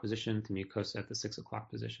 12 o'clock position, the mucosa at the 6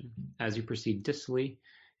 o'clock position. As you proceed distally,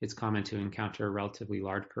 it's common to encounter relatively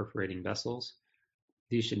large perforating vessels.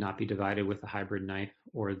 These should not be divided with a hybrid knife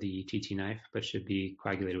or the TT knife, but should be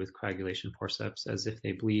coagulated with coagulation forceps, as if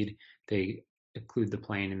they bleed, they occlude the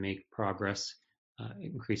plane and make progress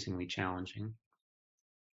increasingly challenging.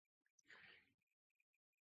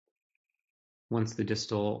 Once the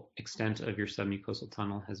distal extent of your submucosal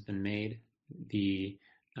tunnel has been made, the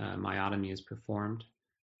myotomy is performed.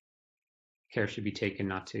 Care should be taken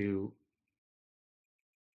not to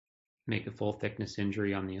make a full thickness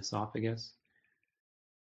injury on the esophagus.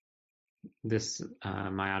 This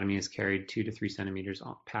myotomy is carried 2 to 3 centimeters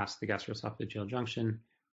past the gastroesophageal junction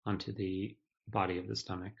onto the body of the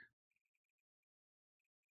stomach.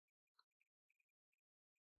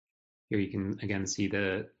 Here you can again see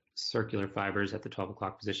the circular fibers at the 12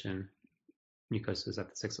 o'clock position, mucosas at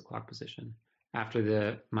the 6 o'clock position. After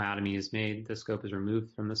the myotomy is made, the scope is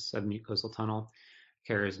removed from the submucosal tunnel.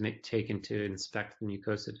 Care is taken to inspect the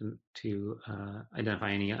mucosa to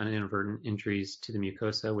identify any inadvertent injuries to the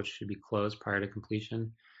mucosa, which should be closed prior to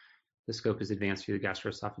completion. The scope is advanced through the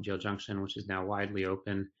gastroesophageal junction, which is now widely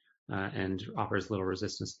open and offers little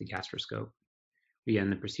resistance to the gastroscope. We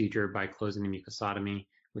end the procedure by closing the mucosotomy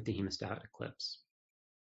with the hemostatic clips.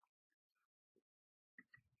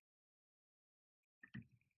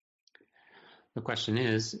 The question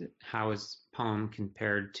is, how is POEM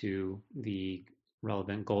compared to the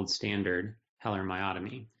relevant gold standard, Heller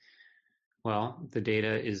myotomy? Well, the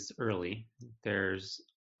data is early. There's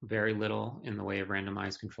very little in the way of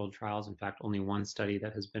randomized controlled trials. In fact, only one study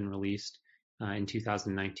that has been released in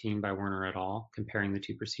 2019 by Werner et al. Comparing the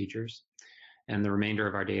two procedures. And the remainder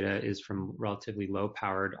of our data is from relatively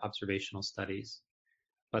low-powered observational studies.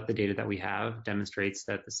 But the data that we have demonstrates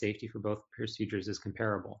that the safety for both procedures is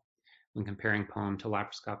comparable. When comparing POEM to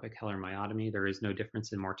laparoscopic Heller myotomy, there is no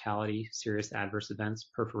difference in mortality, serious adverse events,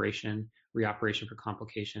 perforation, reoperation for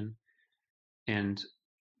complication. And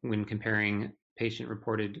when comparing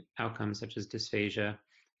patient-reported outcomes such as dysphagia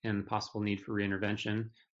and possible need for reintervention,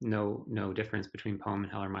 no difference between POEM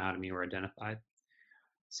and Heller myotomy were identified.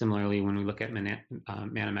 Similarly, when we look at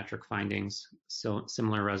manometric findings,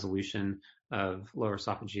 similar resolution of lower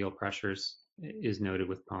esophageal pressures is noted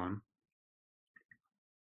with POEM.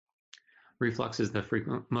 Reflux is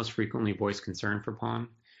the most frequently voiced concern for POEM,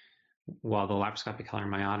 while the laparoscopic Heller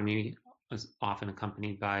myotomy is often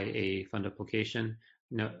accompanied by a fundoplication.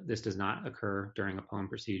 No, this does not occur during a POEM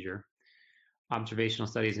procedure. Observational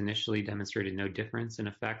studies initially demonstrated no difference in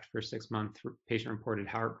effect for 6-month patient-reported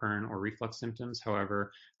heartburn or reflux symptoms.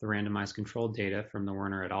 However, the randomized controlled data from the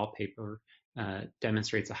Werner et al. Paper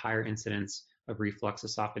demonstrates a higher incidence of reflux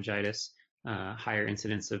esophagitis, higher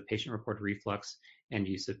incidence of patient-reported reflux, and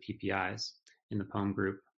use of PPIs in the POEM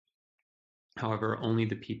group. However, only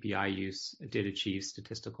the PPI use did achieve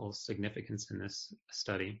statistical significance in this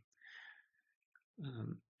study.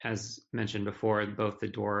 As mentioned before, both the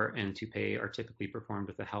Dor and Toupet are typically performed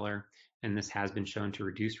with the Heller, and this has been shown to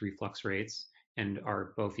reduce reflux rates and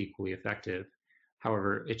are both equally effective.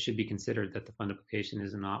 However, it should be considered that the fundoplication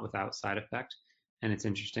is not without side effect, and it's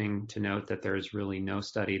interesting to note that there is really no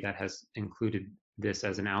study that has included this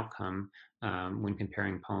as an outcome when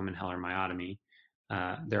comparing POEM and Heller myotomy.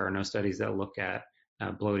 There are no studies that look at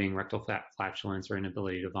bloating, rectal flatulence, or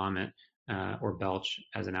inability to vomit or belch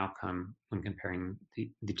as an outcome when comparing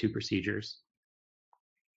the two procedures.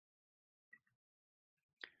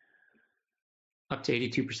 Up to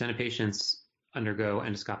 82% of patients undergo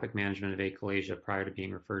endoscopic management of achalasia prior to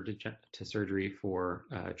being referred to surgery for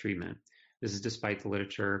treatment. This is despite the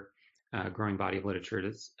literature, growing body of literature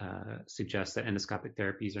that suggests that endoscopic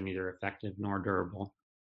therapies are neither effective nor durable.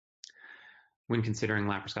 When considering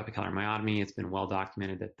laparoscopic hilar myotomy, it's been well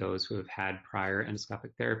documented that those who have had prior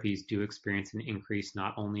endoscopic therapies do experience an increase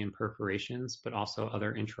not only in perforations, but also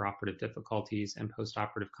other intraoperative difficulties and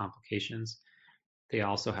postoperative complications. They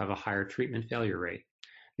also have a higher treatment failure rate.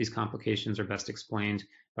 These complications are best explained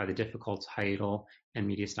by the difficult hiatal and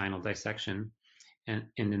mediastinal dissection, and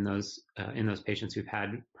in those patients who've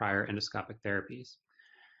had prior endoscopic therapies.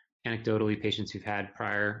 Anecdotally, patients who've had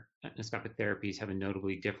prior endoscopic therapies have a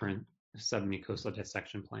notably different submucosal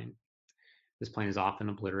dissection plane. This plane is often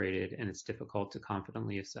obliterated and it's difficult to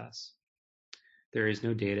confidently assess. There is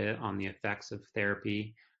no data on the effects of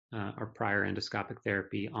therapy or prior endoscopic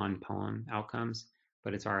therapy on POEM outcomes,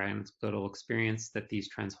 but it's our anecdotal experience that these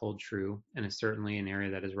trends hold true and is certainly an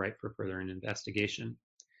area that is ripe for further investigation.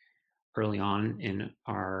 Early on in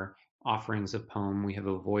our offerings of POEM, we have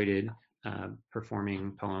avoided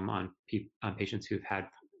performing POEM on patients who've had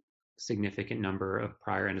significant number of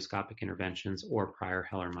prior endoscopic interventions or prior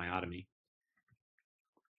hilar myotomy.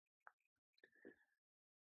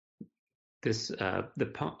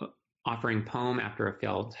 Offering POEM after a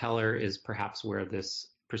failed hilar is perhaps where this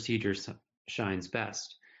procedure shines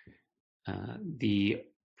best. The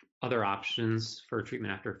other options for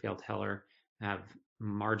treatment after a failed hilar have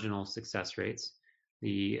marginal success rates.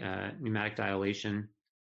 The pneumatic dilation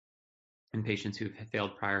in patients who've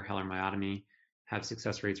failed prior hilar myotomy have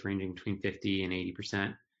success rates ranging between 50 and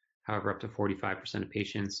 80%. However, up to 45% of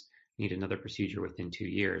patients need another procedure within 2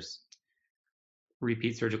 years.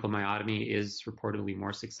 Repeat surgical myotomy is reportedly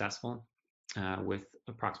more successful, with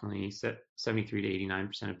approximately 73 to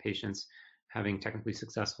 89% of patients having technically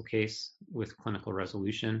successful case with clinical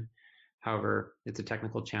resolution. However, it's a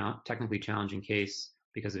technically challenging case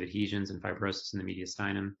because of adhesions and fibrosis in the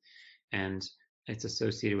mediastinum, and it's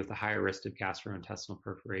associated with a higher risk of gastrointestinal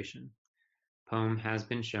perforation. POEM has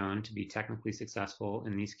been shown to be technically successful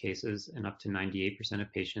in these cases in up to 98%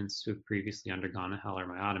 of patients who have previously undergone a hilar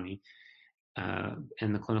myotomy,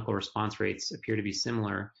 and the clinical response rates appear to be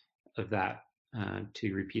similar of that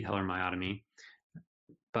to repeat hilar myotomy,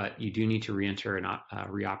 but you do need to re-enter a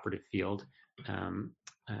reoperative field,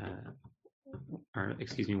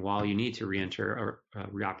 while you need to re-enter a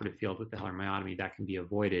reoperative field with the hilar myotomy, that can be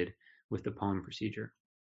avoided with the POEM procedure.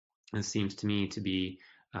 This seems to me to be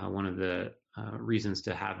one of the reasons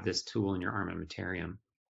to have this tool in your armamentarium.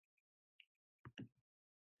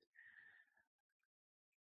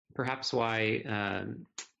 Perhaps why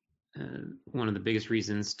one of the biggest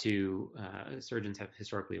reasons surgeons have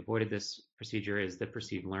historically avoided this procedure is the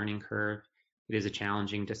perceived learning curve. It is a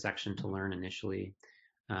challenging dissection to learn initially.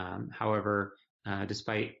 However,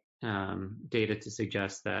 despite data to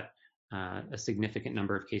suggest that a significant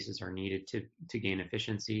number of cases are needed to gain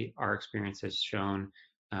efficiency, our experience has shown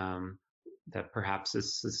that perhaps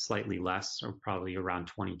this is slightly less, or probably around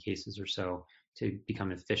 20 cases or so, to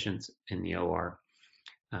become efficient in the OR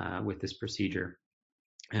with this procedure.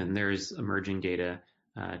 And there's emerging data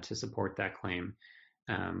to support that claim.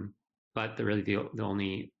 But the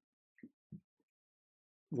only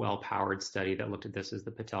well-powered study that looked at this is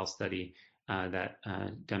the Patel study that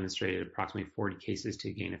demonstrated approximately 40 cases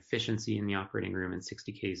to gain efficiency in the operating room and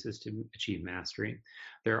 60 cases to achieve mastery.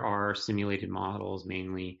 There are simulated models,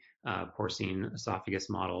 mainly porcine esophagus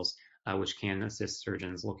models, which can assist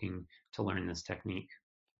surgeons looking to learn this technique.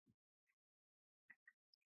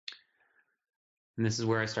 And this is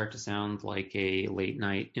where I start to sound like a late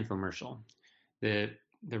night infomercial. The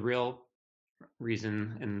real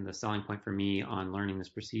reason and the selling point for me on learning this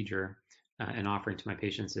procedure and offering to my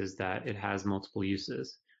patients is that it has multiple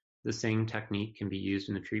uses. The same technique can be used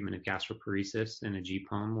in the treatment of gastroparesis in a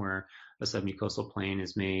GPOEM, where a submucosal plane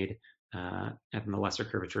is made at the lesser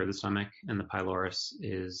curvature of the stomach and the pylorus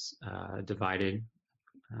is divided.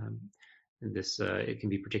 It can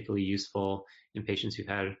be particularly useful in patients who've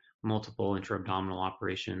had multiple intra-abdominal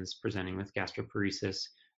operations presenting with gastroparesis,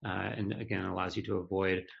 and again, it allows you to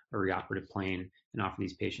avoid a reoperative plane and offer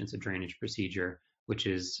these patients a drainage procedure, which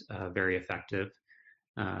is very effective.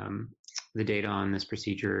 The data on this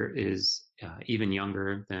procedure is even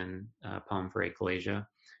younger than POEM for achalasia,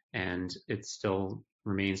 and it still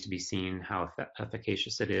remains to be seen how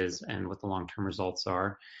efficacious it is and what the long-term results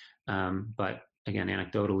are. But again,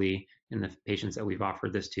 anecdotally, in the patients that we've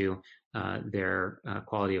offered this to, their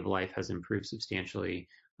quality of life has improved substantially,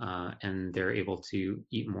 and they're able to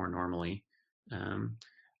eat more normally.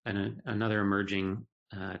 And another emerging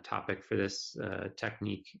topic for this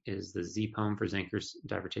technique is the Z-POEM for Zenker's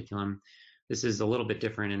diverticulum. This is a little bit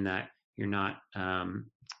different in that you're not,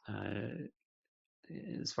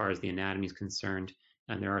 as far as the anatomy is concerned,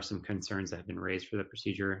 and there are some concerns that have been raised for the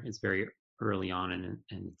procedure. It's very early on, and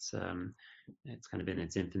it's kind of in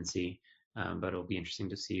its infancy, but it'll be interesting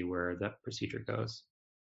to see where that procedure goes.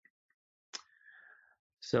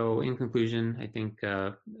 So in conclusion, I think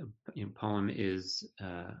POEM is,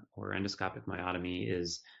 or endoscopic myotomy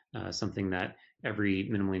is something that every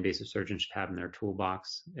minimally invasive surgeon should have in their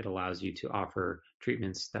toolbox. It allows you to offer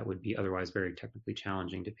treatments that would be otherwise very technically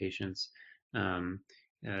challenging to patients,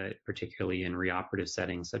 particularly in reoperative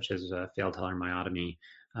settings such as failed telar myotomy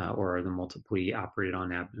or the multiply operated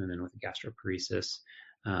on abdomen with gastroparesis.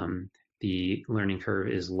 The learning curve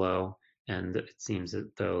is low, and it seems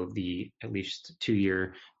that though the at least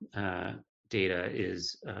 2-year data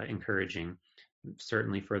is encouraging.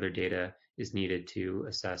 Certainly further data is needed to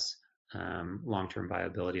assess long-term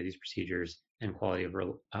viability of these procedures and quality of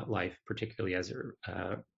life, particularly as it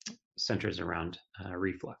centers around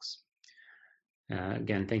reflux.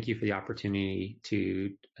 Again, thank you for the opportunity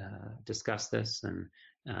to discuss this, and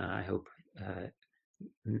I hope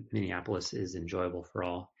Minneapolis is enjoyable for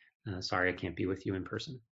all. Sorry I can't be with you in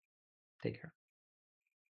person. Take care.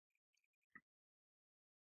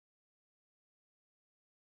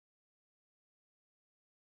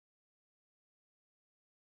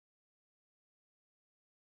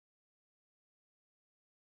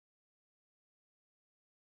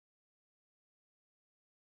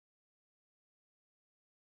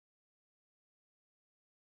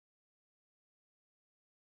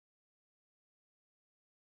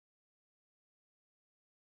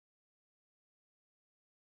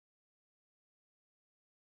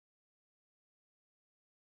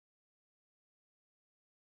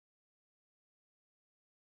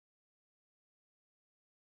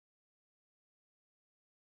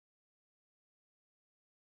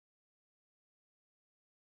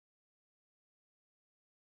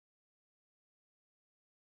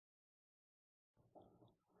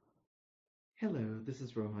 Hello, this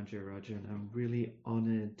is Rohan Jayaraja, and I'm really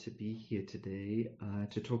honored to be here today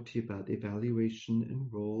to talk to you about the evaluation and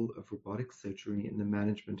role of robotic surgery in the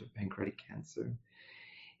management of pancreatic cancer.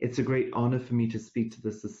 It's a great honor for me to speak to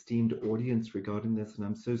this esteemed audience regarding this, and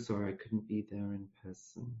I'm so sorry I couldn't be there in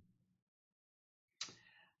person. A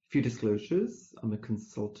few disclosures. I'm a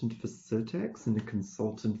consultant for Certex and a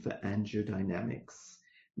consultant for angiodynamics.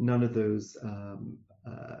 None of those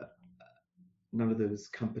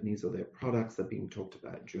companies or their products are being talked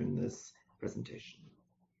about during this presentation.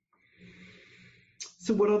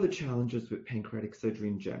 So what are the challenges with pancreatic surgery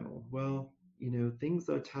in general? Well, things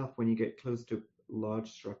are tough when you get close to large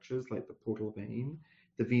structures like the portal vein,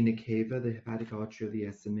 the vena cava, the hepatic artery, or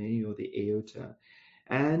the SMA, or the aorta.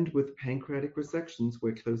 And with pancreatic resections,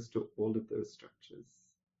 we're close to all of those structures.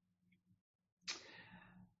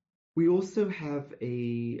 We also have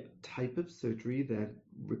a type of surgery that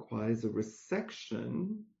requires a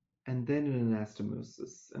resection and then an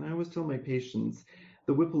anastomosis. And I always tell my patients,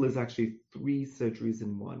 the Whipple is actually 3 surgeries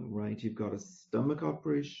in one, right? You've got a stomach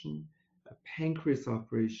operation, a pancreas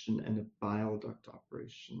operation, and a bile duct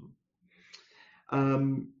operation.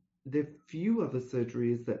 There are few other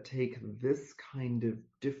surgeries that take this kind of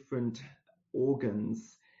different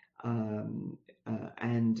organs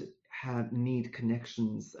and need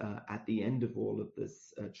connections at the end of all of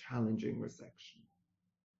this challenging resection.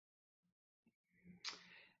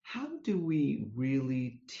 How do we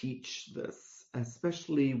really teach this,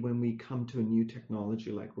 especially when we come to a new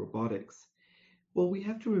technology like robotics? Well, we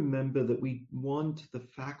have to remember that we want the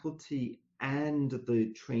faculty and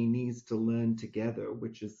the trainees to learn together,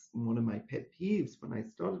 which is one of my pet peeves when I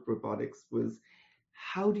started robotics, was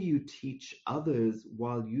how do you teach others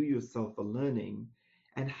while you yourself are learning?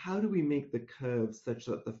 And how do we make the curve such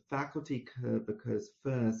that the faculty curve occurs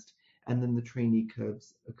first and then the trainee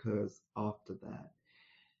curves occurs after that?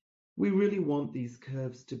 We really want these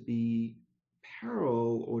curves to be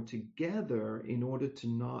parallel or together in order to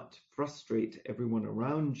not frustrate everyone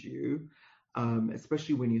around you,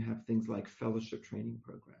 especially when you have things like fellowship training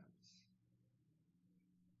programs.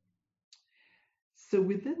 So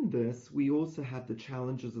within this, we also have the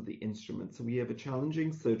challenges of the instrument. So we have a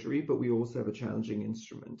challenging surgery, but we also have a challenging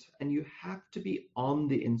instrument. And you have to be on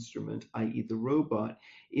the instrument, i.e. the robot,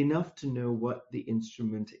 enough to know what the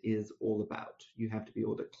instrument is all about. You have to be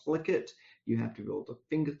able to click it. You have to be able to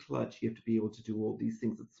finger clutch. You have to be able to do all these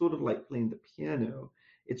things. It's sort of like playing the piano.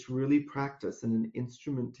 It's really practice, and an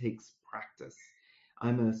instrument takes practice.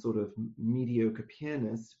 I'm a sort of mediocre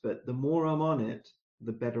pianist, but the more I'm on it,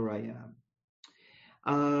 the better I am.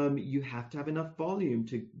 You have to have enough volume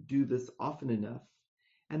to do this often enough.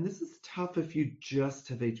 And this is tough if you just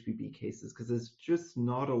have HBB cases, because there's just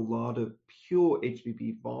not a lot of pure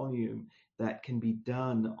HBB volume that can be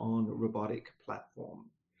done on a robotic platform.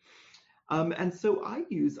 And so I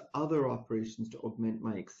use other operations to augment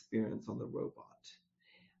my experience on the robot.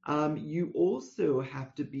 You also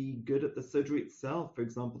have to be good at the surgery itself, for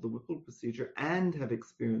example, the Whipple procedure, and have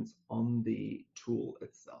experience on the tool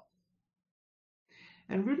itself.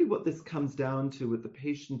 And really what this comes down to with the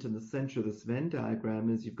patient in the center of this Venn diagram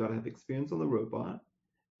is you've got to have experience on the robot,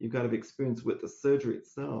 you've got to have experience with the surgery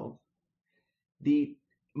itself. The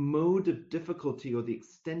mode of difficulty or the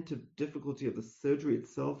extent of difficulty of the surgery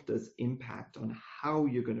itself does impact on how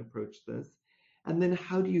you're going to approach this. And then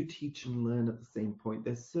how do you teach and learn at the same point?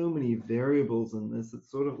 There's so many variables in this.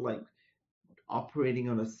 It's sort of like operating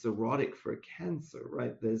on a cirrhotic for a cancer,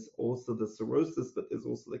 right? There's also the cirrhosis, but there's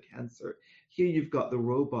also the cancer. Here you've got the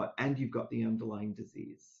robot and you've got the underlying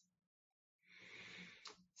disease.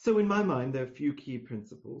 So in my mind, there are a few key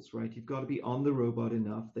principles, right? You've got to be on the robot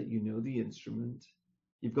enough that you know the instrument.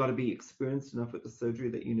 You've got to be experienced enough with the surgery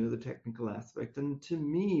that you know the technical aspect. And to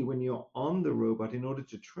me, when you're on the robot, in order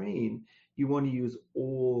to train, you want to use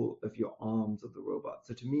all of your arms of the robot.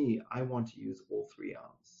 So to me, I want to use all 3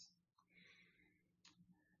 arms.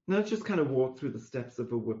 Now let's just kind of walk through the steps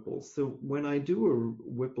of a Whipple. So when I do a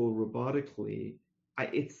Whipple robotically,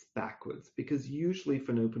 it's backwards, because usually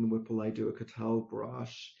for an open Whipple, I do a Cattell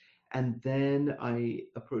brush, and then I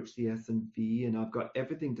approach the S&V, and I've got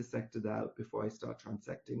everything dissected out before I start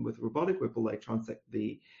transecting. With robotic Whipple, I transect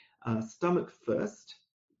the stomach first,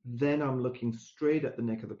 then I'm looking straight at the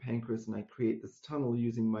neck of the pancreas, and I create this tunnel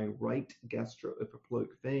using my right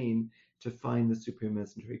gastroepiploic vein to find the superior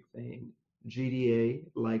mesenteric vein. GDA,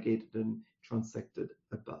 ligated and transected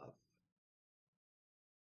above.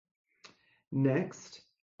 Next,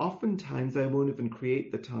 oftentimes I won't even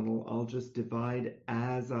create the tunnel. I'll just divide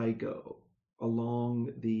as I go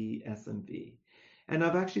along the SMV. And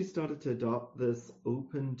I've actually started to adopt this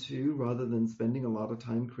open too, rather than spending a lot of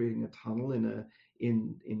time creating a tunnel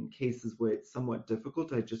in cases where it's somewhat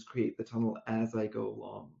difficult. I just create the tunnel as I go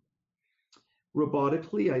along.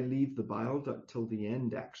 Robotically, I leave the bile duct till the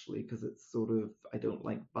end, actually, because it's sort of, I don't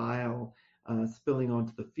like bile spilling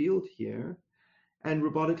onto the field here. And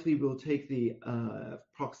robotically, we'll take the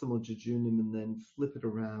proximal jejunum and then flip it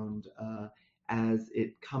around as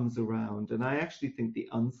it comes around. And I actually think the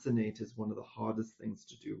uncinate is one of the hardest things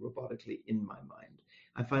to do robotically in my mind.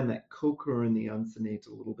 I find that cochlear and the uncinate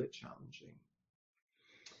a little bit challenging.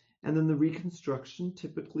 And then the reconstruction,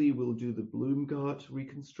 typically we'll do the Bloom-Gott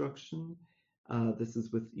reconstruction. This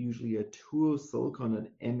is with usually a Tuosilk on an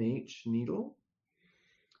MH needle.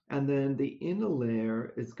 And then the inner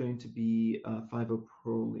layer is going to be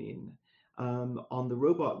 5-proline. On the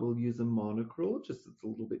robot, we'll use a monocrol, just it's a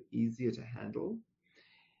little bit easier to handle.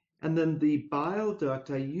 And then the bile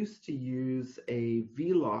duct, I used to use a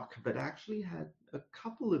V-lock, but actually had a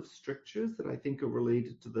couple of strictures that I think are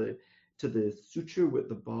related to the suture with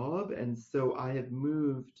the bob. And so I have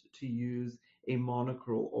moved to use a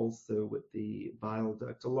monocrol also with the bile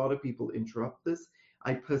duct. A lot of people interrupt this.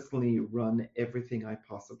 I personally run everything I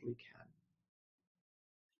possibly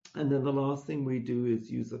can. And then the last thing we do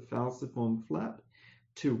is use a falciform flap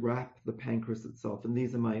to wrap the pancreas itself. And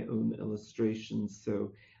these are my own illustrations,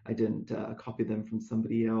 so I didn't copy them from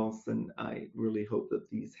somebody else, and I really hope that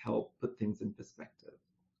these help put things in perspective.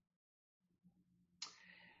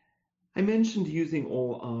 I mentioned using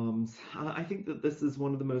all arms. I think that this is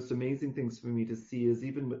one of the most amazing things for me to see, is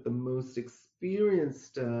even with the most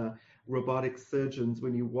experienced robotic surgeons,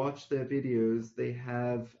 when you watch their videos, they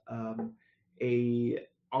have a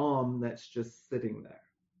arm that's just sitting there.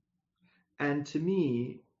 And to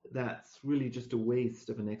me, that's really just a waste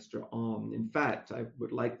of an extra arm. In fact, I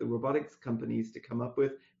would like the robotics companies to come up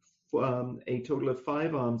with a total of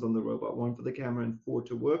 5 arms on the robot, 1 for the camera and 4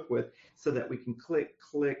 to work with, so that we can click,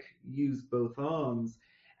 click, use both arms.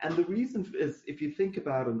 And the reason is, if you think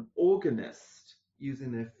about an organist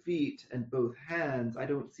using their feet and both hands, I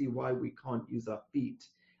don't see why we can't use our feet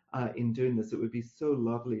in doing this. It would be so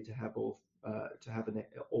lovely to have all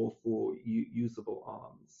 4 usable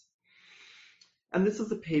arms. And this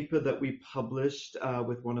is a paper that we published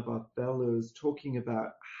with one of our fellows, talking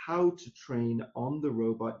about how to train on the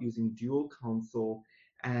robot using dual console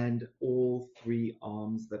and all 3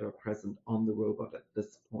 arms that are present on the robot at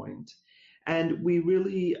this point. And we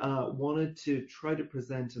really wanted to try to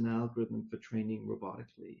present an algorithm for training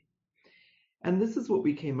robotically. And this is what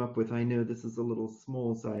we came up with. I know this is a little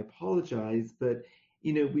small, so I apologize, but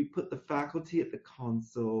we put the faculty at the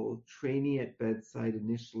console, trainee at bedside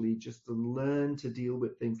initially, just to learn to deal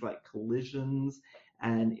with things like collisions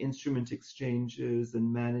and instrument exchanges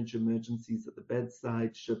and manage emergencies at the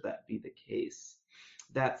bedside, should that be the case.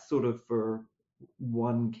 That's sort of for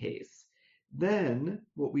one case. Then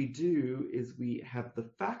what we do is we have the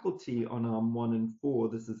faculty on arm 1 and 4,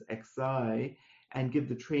 this is XI, and give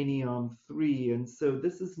the trainee arm 3. And so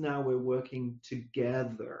this is now we're working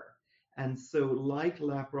together. And so like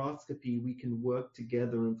laparoscopy, we can work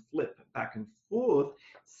together and flip back and forth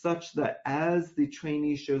such that as the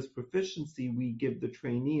trainee shows proficiency, we give the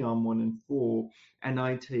trainee arm 1 and 4, and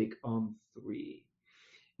I take arm 3.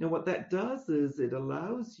 Now, what that does is it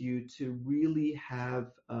allows you to really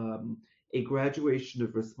have a graduation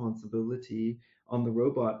of responsibility on the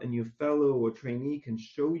robot, and your fellow or trainee can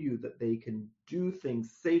show you that they can do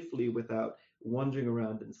things safely without wandering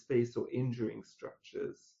around in space or injuring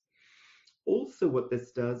structures. Also, what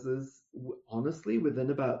this does is, honestly, within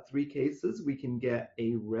about 3 cases, we can get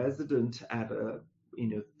a resident at a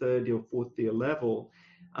third or fourth year level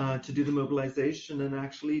to do the mobilization and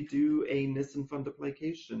actually do a Nissen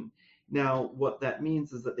fundoplication. Now, what that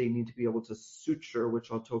means is that they need to be able to suture,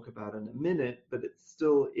 which I'll talk about in a minute, but it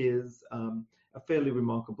still is a fairly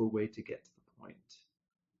remarkable way to get to the point.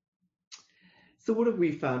 So what have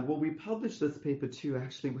we found? Well, we published this paper too,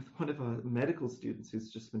 actually, with one of our medical students who's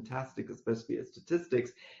just fantastic, especially at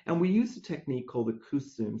statistics. And we used a technique called the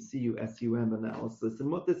CUSUM, C-U-S-U-M analysis. And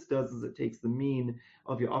what this does is it takes the mean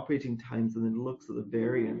of your operating times and then looks at the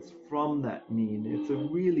variance from that mean. It's a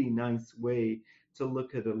really nice way to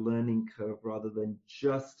look at a learning curve rather than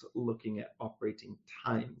just looking at operating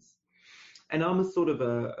times. And I'm a sort of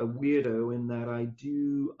a weirdo in that I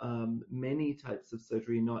do many types of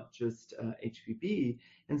surgery, not just HPB.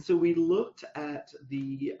 And so we looked at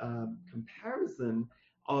the comparison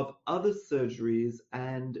of other surgeries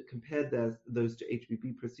and compared those to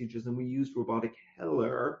HPB procedures. And we used robotic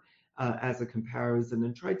Heller as a comparison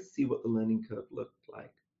and tried to see what the learning curve looked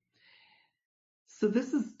like. So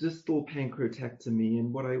this is distal pancreatectomy.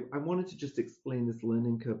 And what I wanted to just explain this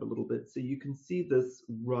learning curve a little bit. So you can see this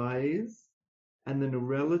rise, and then a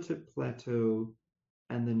relative plateau,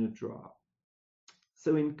 and then a drop.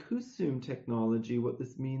 So in CUSUM technology, what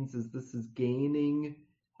this means is this is gaining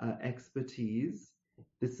expertise,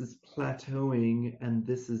 this is plateauing, and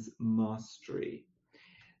this is mastery.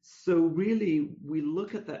 So really, we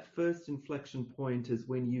look at that first inflection point as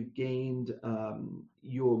when you've gained,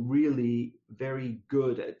 you're really very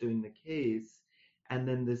good at doing the case. And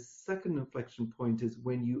then the second inflection point is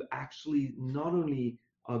when you actually not only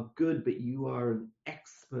are good, but you are an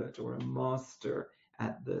expert or a master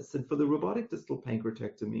at this. And for the robotic distal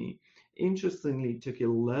pancreatectomy, interestingly, it took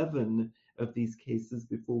 11 of these cases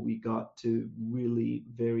before we got to really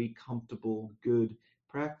very comfortable, good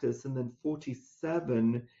practice, and then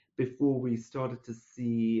 47 before we started to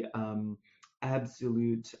see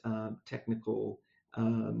absolute technical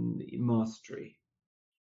mastery.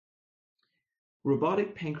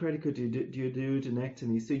 Robotic pancreatic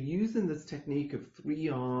duodenectomy. So using this technique of 3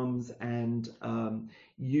 arms and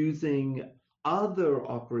using other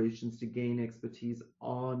operations to gain expertise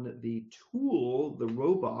on the tool, the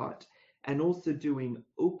robot, and also doing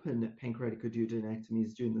open pancreatic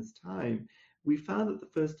duodenectomies during this time, we found that the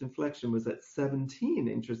first inflection was at 17,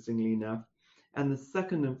 interestingly enough, and the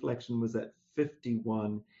second inflection was at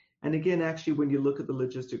 51. And again, actually, when you look at the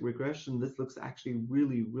logistic regression, this looks actually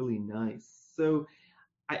really, really nice. So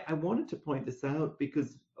I wanted to point this out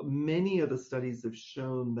because many other studies have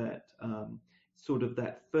shown that sort of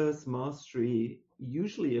that first mastery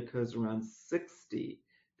usually occurs around 60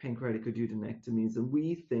 pancreatic duodenectomies. And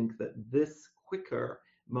we think that this quicker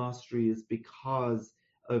mastery is because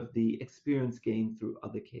of the experience gained through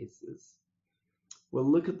other cases. Well,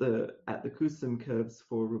 look at the CUSUM curves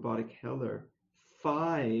for robotic Heller.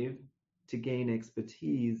 5 to gain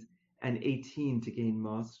expertise and 18 to gain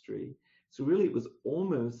mastery. So really it was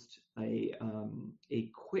almost a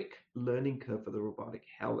quick learning curve for the robotic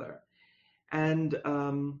Heller. And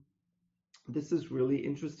this is really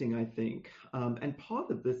interesting, I think. And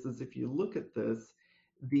part of this is, if you look at this,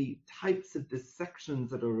 the types of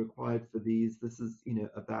dissections that are required for these, this is,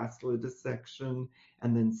 a vascular dissection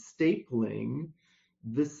and then stapling.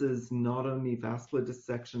 This is not only vascular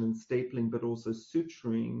dissection and stapling, but also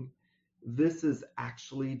suturing. This is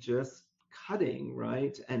actually just cutting,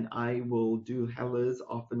 right? And I will do Hellers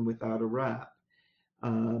often without a wrap.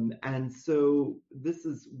 And so this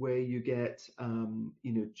is where you get,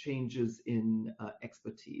 changes in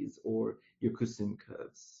expertise or your CUSUM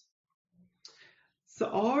curves. So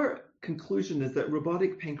our conclusion is that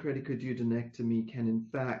robotic pancreaticoduodenectomy can in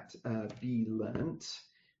fact be learnt,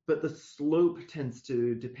 but the slope tends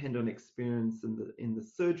to depend on experience in the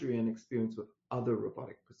surgery and experience with other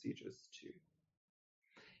robotic procedures too.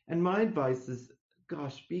 And my advice is,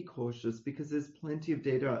 gosh, be cautious, because there's plenty of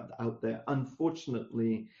data out there,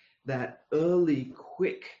 unfortunately, that early,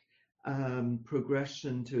 quick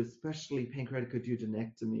progression to especially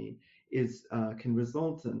pancreaticoduodenectomy can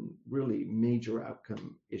result in really major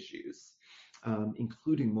outcome issues,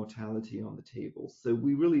 including mortality on the table. So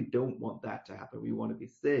we really don't want that to happen. We want to be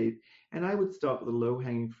safe. And I would start with the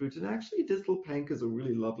low-hanging fruit. And actually, distal panc is a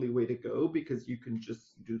really lovely way to go, because you can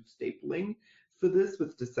just do stapling for this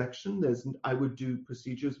with dissection. I would do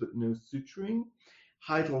procedures with no suturing.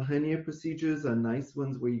 Hiatal hernia procedures are nice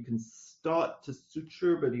ones where you can start to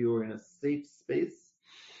suture, but you're in a safe space.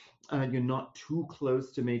 You're not too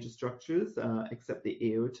close to major structures, except the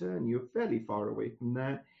aorta, and you're fairly far away from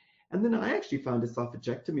that. And then I actually found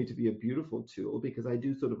esophagectomy to be a beautiful tool, because I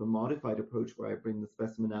do sort of a modified approach where I bring the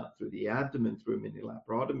specimen out through the abdomen through a mini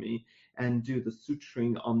laparotomy and do the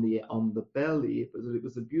suturing on the belly. It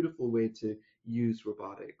was a beautiful way to use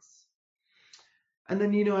robotics. And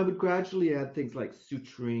then, I would gradually add things like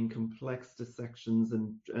suturing, complex dissections,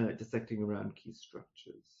 and dissecting around key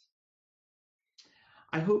structures.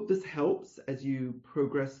 I hope this helps as you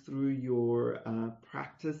progress through your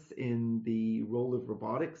practice in the role of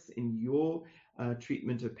robotics in your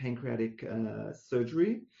treatment of pancreatic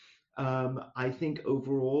surgery. I think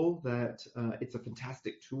overall that it's a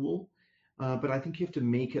fantastic tool. But I think you have to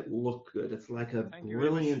make it look good. It's like a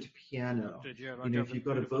brilliant piano. If you've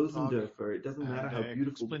got a Bosendorfer, it doesn't matter how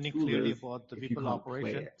beautiful the tool is if you can't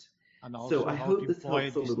play it. So I hope this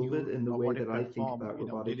helps a little bit in the way that I think about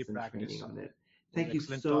robotics and training on it. Thank you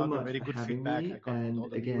so much for having me.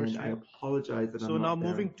 And again, I apologize that I'm not there. So now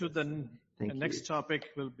moving to the next topic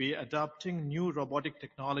will be adopting new robotic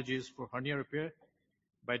technologies for hernia repair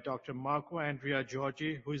by Dr. Marco Andrea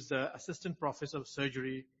Giorgi, who is the Assistant Professor of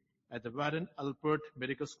Surgery at the Warren Alpert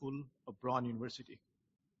Medical School of Brown University.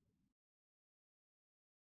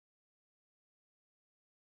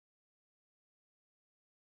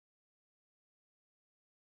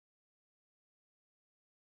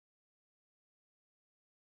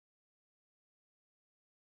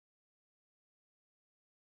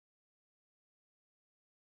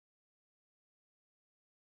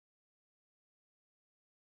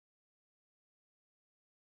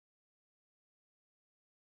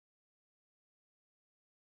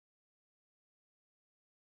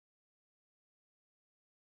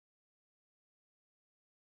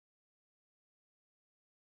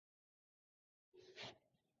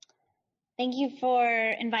 Thank you for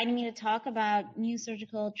inviting me to talk about new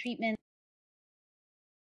surgical treatment.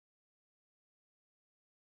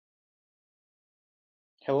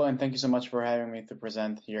 Hello, and thank you so much for having me to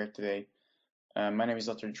present here today. My name is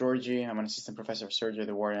Dr. Giorgi. I'm an assistant professor of surgery at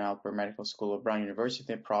the Warren Alpert Medical School of Brown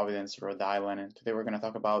University, Providence, Rhode Island. And today we're going to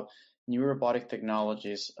talk about new robotic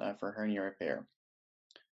technologies for hernia repair.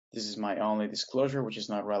 This is my only disclosure, which is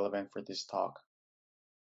not relevant for this talk.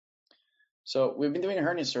 So we've been doing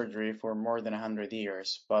hernia surgery for more than 100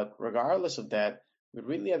 years, but regardless of that, we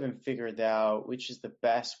really haven't figured out which is the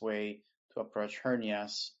best way to approach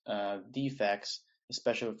hernias, defects,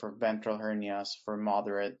 especially for ventral hernias, for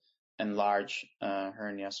moderate and large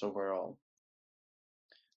hernias overall.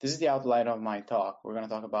 This is the outline of my talk. We're going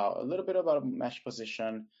to talk about a little bit about mesh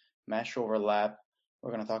position, mesh overlap.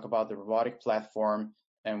 We're going to talk about the robotic platform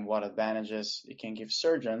and what advantages it can give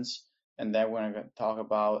surgeons. And then we're going to talk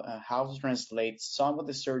about how to translate some of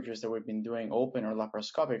the surgeries that we've been doing open or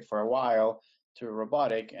laparoscopic for a while to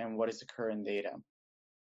robotic and what is the current data.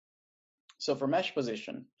 So for mesh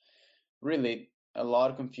position, really a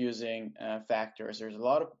lot of confusing factors. There's a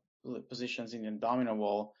lot of positions in the abdominal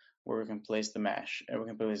wall where we can place the mesh. We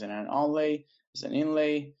can place it in an onlay, as an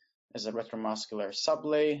inlay, as a retromuscular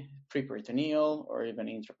sublay, preperitoneal, or even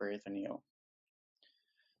intraperitoneal.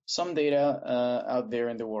 Some data out there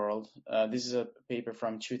in the world. This is a paper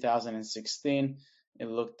from 2016. It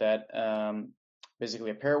looked at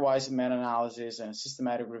basically a pairwise meta-analysis and a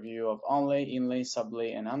systematic review of onlay, inlay,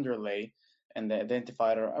 sublay, and underlay, and they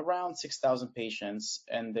identified around 6,000 patients.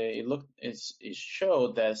 And it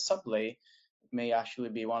showed that sublay may actually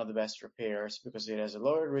be one of the best repairs because it has a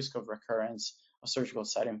lower risk of recurrence of surgical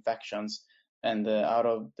site infections. And out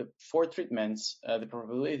of the 4 treatments, the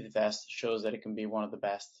probability test shows that it can be one of the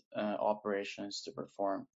best operations to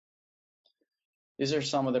perform. These are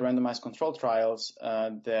some of the randomized control trials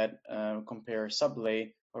that compare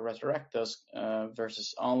sublay or retrorectus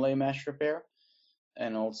versus onlay mesh repair,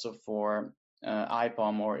 and also for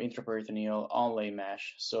IPOM, or intraperitoneal onlay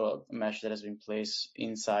mesh, so a mesh that has been placed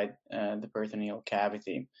inside the peritoneal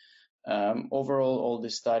cavity. Overall, all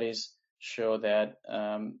these studies show that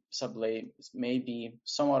sublay may be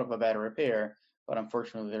somewhat of a better repair, but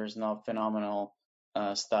unfortunately there's no phenomenal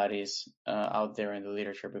studies out there in the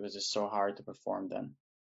literature because it's so hard to perform them.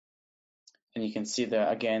 And you can see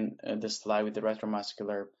again the slide with the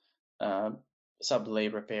retromuscular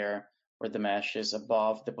sublay repair, where the mesh is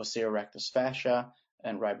above the posterior rectus fascia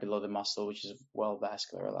and right below the muscle, which is well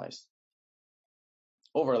vascularized.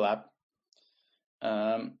 Overlap.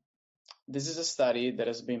 This is a study that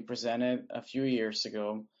has been presented a few years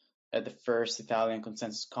ago at the first Italian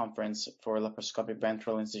Consensus Conference for laparoscopic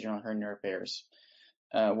ventral incisional hernia repairs.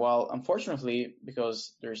 While unfortunately,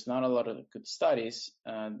 because there's not a lot of good studies,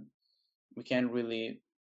 we can't really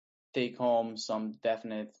take home some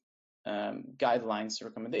definite guidelines,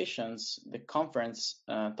 recommendations. The conference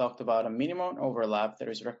talked about a minimum overlap that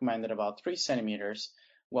is recommended about 3 centimeters,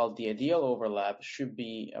 while the ideal overlap should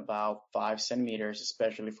be about 5 centimeters,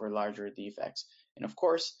 especially for larger defects. And of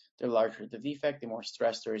course, the larger the defect, the more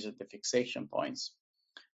stress there is at the fixation points.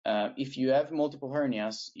 If you have multiple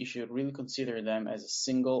hernias, you should really consider them as a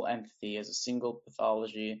single entity, as a single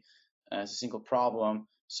pathology, as a single problem.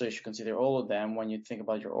 So you should consider all of them when you think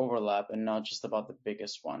about your overlap and not just about the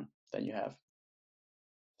biggest one that you have.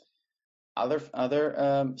 Other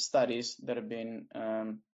studies that have been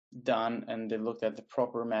done, and they looked at the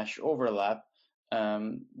proper mesh overlap.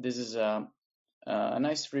 This is a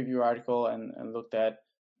nice review article and looked at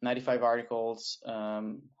 95 articles,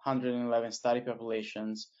 111 study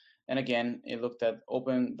populations. And again, it looked at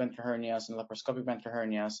open ventral hernias and laparoscopic ventral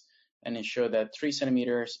hernias, and it showed that 3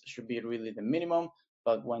 centimeters should be really the minimum.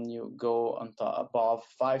 But when you go on top, above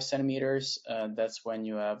 5 centimeters, that's when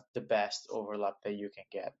you have the best overlap that you can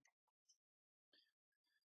get.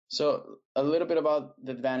 So a little bit about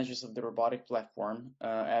the advantages of the robotic platform.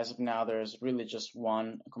 As of now, there's really just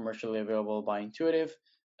one commercially available by Intuitive,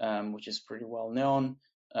 which is pretty well known.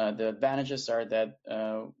 The advantages are that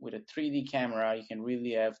with a 3D camera, you can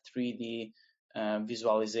really have 3D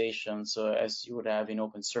visualization, so as you would have in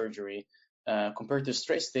open surgery. Compared to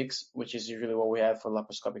straight sticks, which is usually what we have for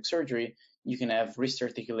laparoscopic surgery, you can have wrist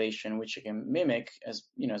articulation, which you can mimic as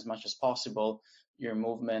much as possible your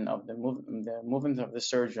movement of the movement of the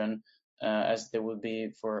surgeon as they would be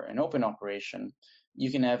for an open operation.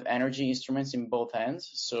 You can have energy instruments in both hands.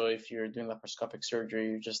 So if you're doing laparoscopic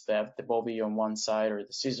surgery, you just have the bovie on one side or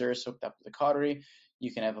the scissors hooked up to the cautery.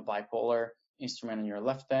 You can have a bipolar instrument on your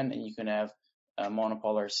left hand, and you can have a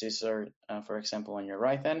monopolar scissor, for example, on your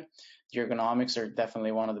right hand. The ergonomics are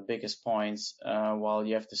definitely one of the biggest points. While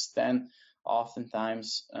you have to stand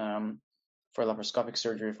oftentimes for laparoscopic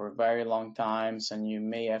surgery for very long times, and you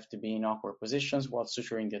may have to be in awkward positions while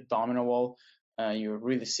suturing the abdominal wall, you're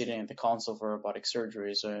really sitting at the console for robotic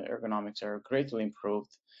surgery, so ergonomics are greatly improved.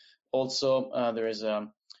 Also, there is a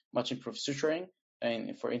much improved suturing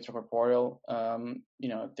for intracorporeal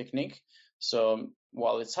technique. So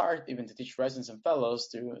while it's hard even to teach residents and fellows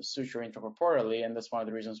to suture intracorporeally, and that's one of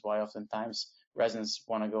the reasons why oftentimes residents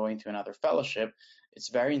want to go into another fellowship, it's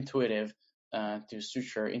very intuitive to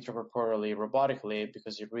suture intracorporeally robotically,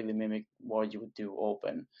 because you really mimic what you would do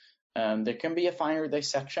open. There can be a finer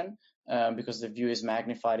dissection because the view is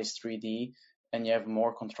magnified, is 3D, and you have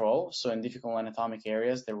more control. So in difficult anatomic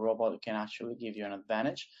areas, the robot can actually give you an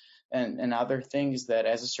advantage. And another thing is that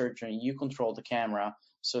as a surgeon, you control the camera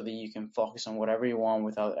so that you can focus on whatever you want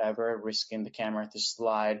without ever risking the camera to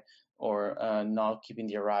slide or not keeping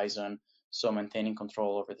the horizon, so maintaining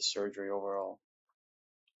control over the surgery overall.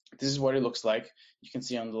 This is what it looks like. You can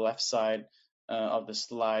see on the left side of the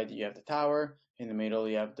slide, you have the tower. In the middle,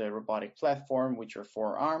 you have the robotic platform with your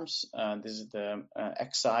 4 arms. This is the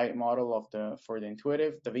XI model for the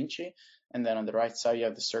Intuitive Da Vinci. And then on the right side, you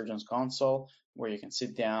have the surgeon's console, where you can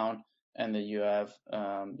sit down, and then you have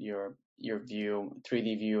your view,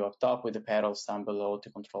 3D view up top with the pedals down below to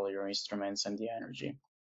control your instruments and the energy.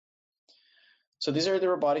 So these are the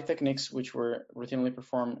robotic techniques which were routinely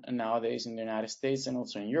performed nowadays in the United States and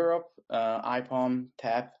also in Europe: IPOM,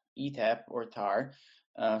 TAP, ETAP, or TAR.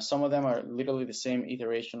 Some of them are literally the same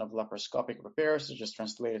iteration of laparoscopic repairs, so just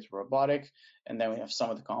translated to robotic. And then we have some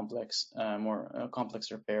of the more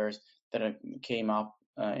complex repairs that came up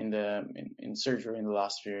in surgery in the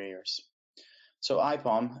last few years. So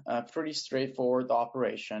IPOM, a pretty straightforward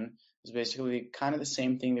operation. It's basically kind of the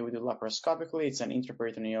same thing that we do laparoscopically. It's an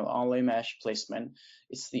intraperitoneal onlay mesh placement.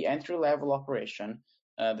 It's the entry-level operation.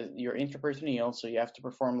 You're intraperitoneal, so you have to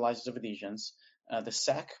perform lysis of adhesions. The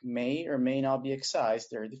sac may or may not be excised.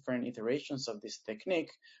 There are different iterations of this technique,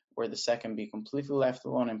 where the sac can be completely left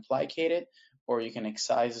alone and plicated, or you can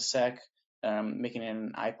excise the sac, making it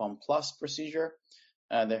an IPOM plus procedure.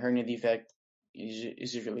 The hernia defect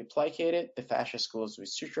is usually plicated, the fascia is closed with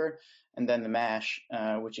suture, and then the mesh,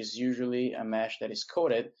 which is usually a mesh that is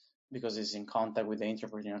coated because it's in contact with the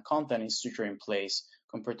intraperitoneal content, is suture in place.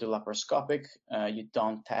 Compared to laparoscopic, you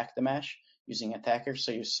don't tack the mesh using a tacker,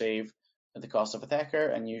 so you save the cost of a tacker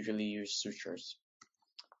and usually use sutures.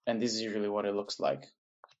 And this is usually what it looks like.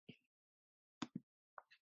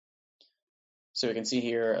 So you can see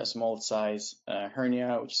here a small size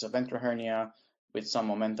hernia, which is a ventral hernia with some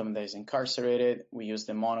momentum that is incarcerated. We use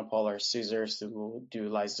the monopolar scissors to do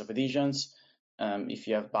lysis of adhesions. If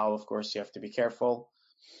you have bowel, of course, you have to be careful.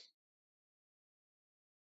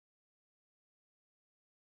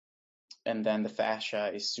 And then the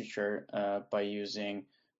fascia is sutured by using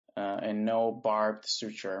a no barbed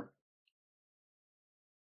suture.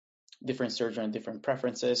 Different surgeon and different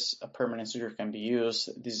preferences. A permanent suture can be used.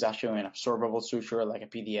 This is actually an absorbable suture like a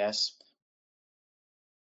PDS.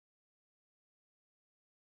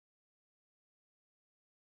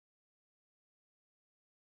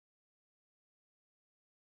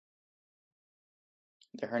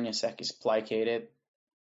 The hernia sac is plicated.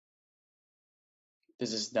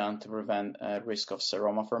 This is done to prevent risk of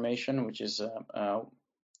seroma formation, which is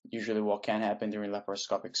usually what can happen during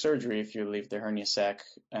laparoscopic surgery if you leave the hernia sac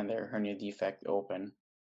and the hernia defect open.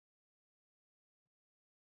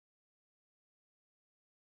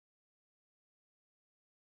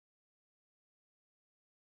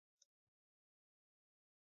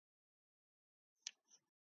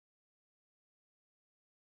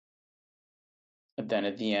 And then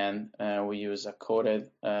at the end, we use a coated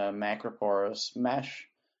macroporous mesh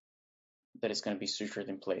that is going to be sutured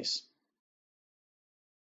in place.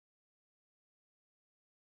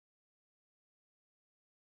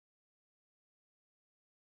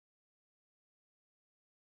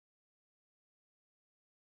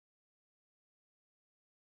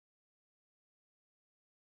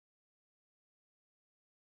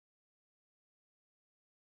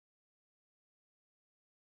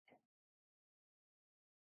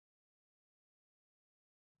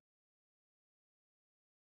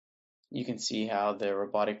 You can see how the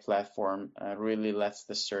robotic platform really lets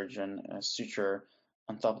the surgeon suture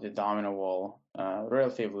on top of the abdominal wall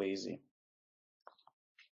relatively easy.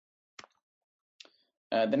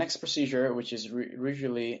 The next procedure, which is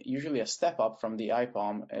usually a step up from the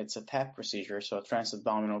IPOM, it's a TAP procedure, so a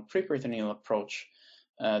transabdominal preperitoneal approach.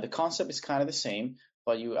 The concept is kind of the same,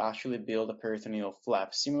 but you actually build a peritoneal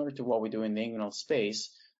flap, similar to what we do in the inguinal space,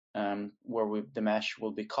 where the mesh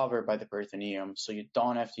will be covered by the peritoneum, so you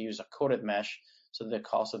don't have to use a coated mesh, so the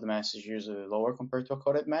cost of the mesh is usually lower compared to a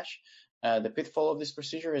coated mesh. The pitfall of this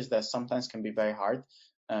procedure is that sometimes can be very hard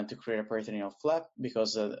to create a peritoneal flap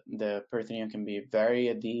because the peritoneum can be very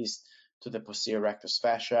adhesed to the posterior rectus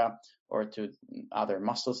fascia or to other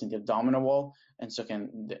muscles in the abdominal wall, and so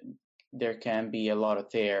there can be a lot of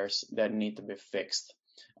tears that need to be fixed.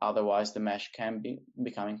 Otherwise, the mesh can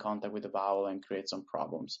become in contact with the bowel and create some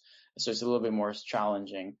problems. So it's a little bit more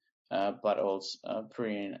challenging, but also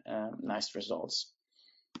pretty nice results.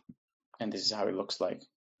 And this is how it looks like.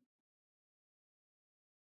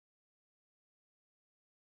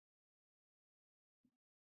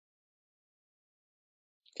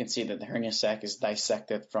 You can see that the hernia sac is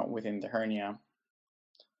dissected from within the hernia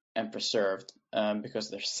and preserved because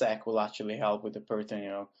the sac will actually help with the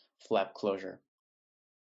peritoneal flap closure.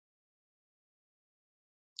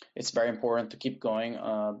 It's very important to keep going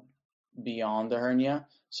beyond the hernia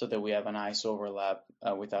so that we have a nice overlap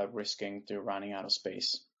without risking to running out of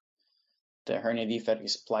space. The hernia defect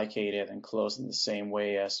is plicated and closed in the same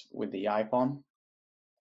way as with the IPOM.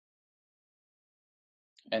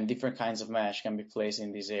 And different kinds of mesh can be placed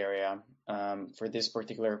in this area. For this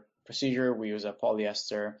particular procedure, we use a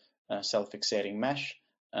polyester self-fixating mesh,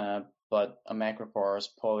 but a macroporous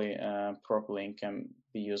polypropylene can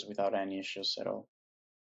be used without any issues at all.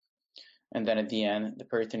 And then at the end, the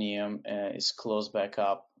peritoneum is closed back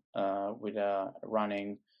up with a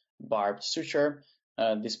running barbed suture.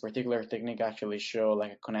 This particular technique actually shows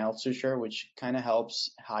like a canal suture, which kind of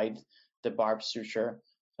helps hide the barbed suture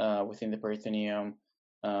within the peritoneum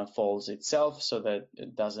folds itself so that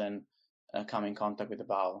it doesn't come in contact with the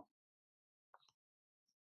bowel.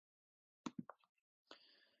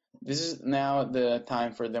 This is now the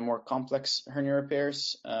time for the more complex hernia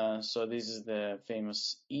repairs. So this is the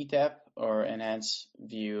famous ETAP or Enhanced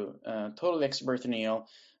View Totally Experitoneal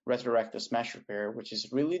Retrorectus Mesh Repair, which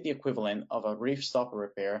is really the equivalent of a reef stopper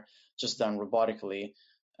repair, just done robotically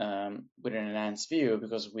with an enhanced view,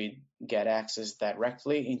 because we get access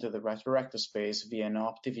directly into the retrorectus space via an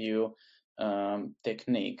OptiView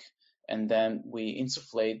technique. and then we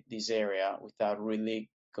insufflate this area without really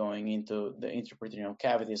going into the intraperitoneal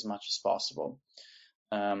cavity as much as possible.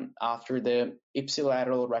 After the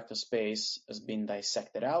ipsilateral rectal space has been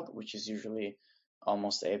dissected out, which is usually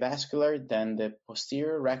almost avascular, then the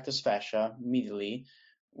posterior rectus fascia medially,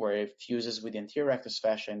 where it fuses with the anterior rectus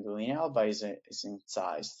fascia and the linea alba, is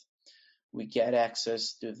incised. We get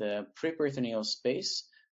access to the preperitoneal space,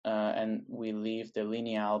 and we leave the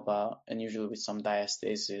linea alba, and usually with some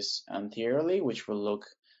diastasis anteriorly, which will look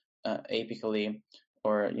apically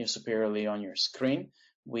or superiorly on your screen.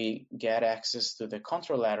 We get access to the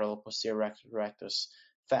contralateral posterior rectus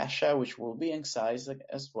fascia, which will be incised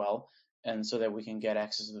as well, and so that we can get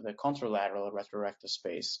access to the contralateral retrorectus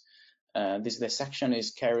space. This dissection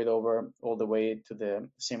is carried over all the way to the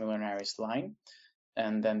semilunaris line,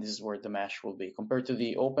 and then this is where the mesh will be. Compared to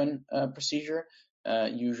the open procedure,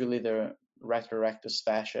 usually the retrorectus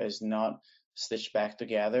fascia is not stitched back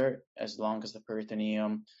together as long as the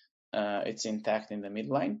peritoneum it's intact in the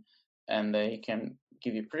midline, and they can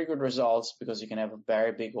give you pretty good results because you can have a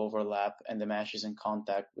very big overlap and the mesh is in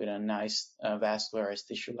contact with a nice vascularized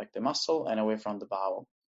tissue like the muscle and away from the bowel.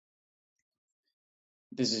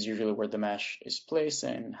 This is usually where the mesh is placed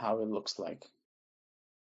and how it looks like.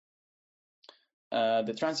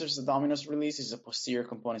 The transverse abdominis release is a posterior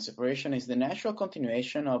component separation. It's the natural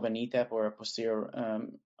continuation of an ETAP or a posterior, a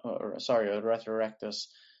retrorectus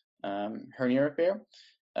hernia repair.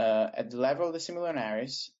 At the level of the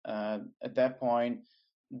semilunaris, at that point,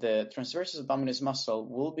 the transversus abdominis muscle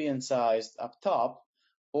will be incised up top,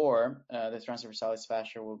 or the transversalis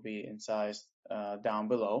fascia will be incised down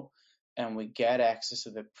below, and we get access to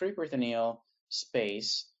the preperitoneal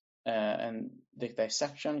space, and the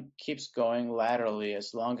dissection keeps going laterally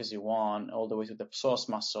as long as you want, all the way to the psoas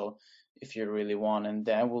muscle if you really want, and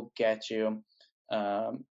that will get you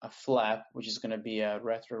a flap, which is going to be a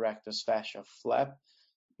retrorectus fascia flap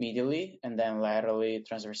medially, and then laterally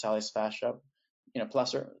transversalis fascia,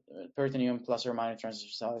 plus or peritoneum plus or minus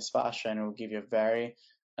transversalis fascia, and it will give you a very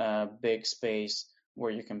big space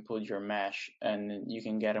where you can put your mesh, and you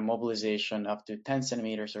can get a mobilization up to 10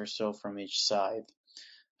 centimeters or so from each side.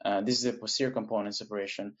 This is a posterior component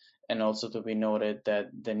separation, and also to be noted that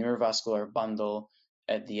the neurovascular bundle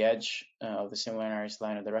at the edge of the semilunaris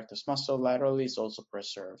line of the rectus muscle laterally is also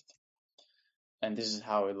preserved. And this is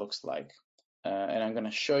how it looks like. And I'm going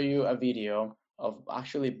to show you a video of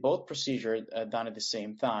actually both procedures done at the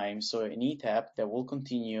same time. So an ETAP that will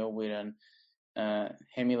continue with an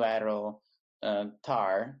hemilateral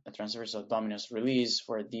TAR, a transverse abdominis release,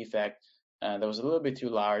 for a defect that was a little bit too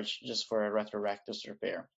large just for a retrorectus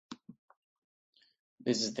repair.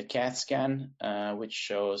 This is the CAT scan, which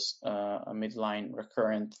shows a midline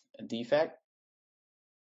recurrent defect.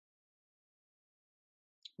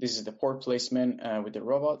 This is the port placement with the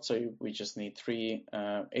robot. So we just need 3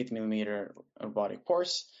 8mm robotic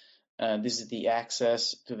ports. This is the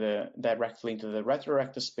access to the directly into the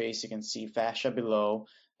retrorectus space. You can see fascia below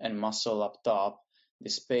and muscle up top. The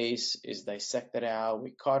space is dissected out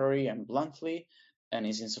with cautery and bluntly, and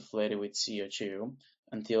is insufflated with CO2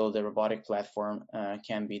 until the robotic platform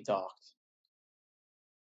can be docked.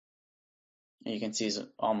 And you can see it's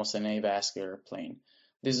almost an avascular plane.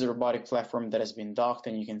 This is a robotic platform that has been docked,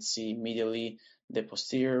 and you can see medially the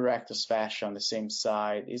posterior rectus fascia on the same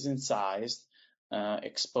side is incised,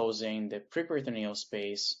 exposing the preperitoneal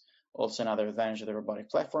space. Also, another advantage of the robotic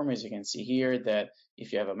platform is you can see here that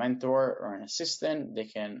if you have a mentor or an assistant, they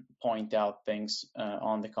can point out things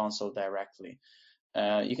on the console directly.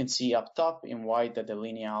 You can see up top in white that the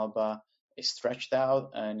linea alba is stretched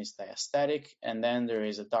out and is diastatic, and then there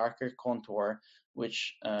is a darker contour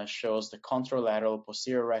which shows the contralateral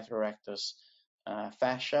posterior retrorectus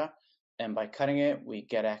fascia, and by cutting it, we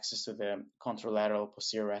get access to the contralateral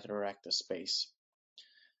posterior retrorectus space.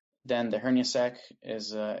 Then the hernia sac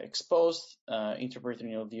is exposed.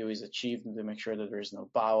 Intraperitoneal view is achieved to make sure that there is no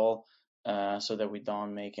bowel, so that we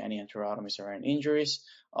don't make any enterotomies or any injuries.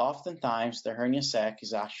 Oftentimes, the hernia sac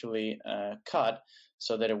is actually cut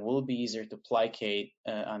so that it will be easier to plicate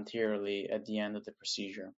anteriorly at the end of the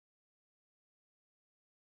procedure.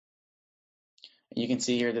 You can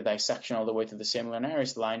see here the dissection all the way to the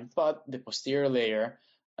semilunaris line, but the posterior layer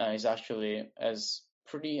is actually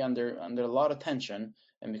pretty under a lot of tension,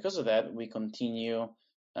 and because of that, we continue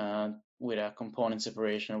with a component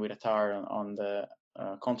separation with a TAR on the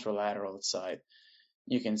contralateral side.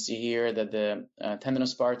 You can see here that the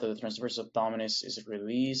tendinous part of the transverse abdominis is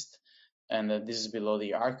released, and that this is below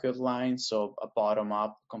the arcuate line, so a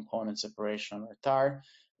bottom-up component separation or TAR,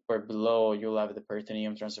 where below you'll have the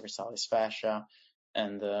peritoneum transversalis fascia,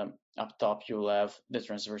 and up top you will have the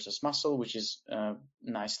transversus muscle, which is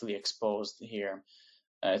nicely exposed here.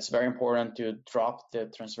 It's very important to drop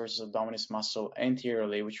the transversus abdominis muscle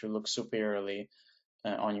anteriorly, which will look superiorly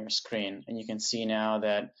on your screen. And you can see now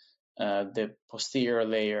that the posterior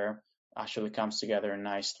layer actually comes together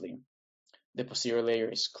nicely. The posterior layer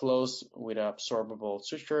is closed with an absorbable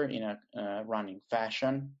suture in a running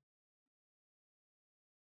fashion.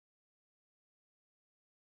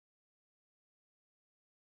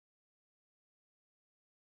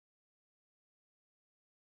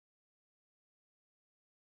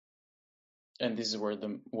 And this is where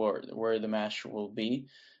the mesh will be.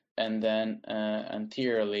 And then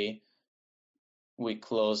anteriorly, we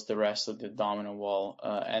close the rest of the abdominal wall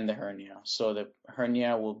and the hernia. So the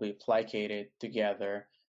hernia will be plicated together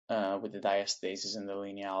with the diastasis in the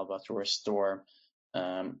linea alba to restore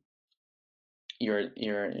your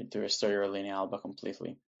linea alba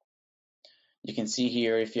completely. You can see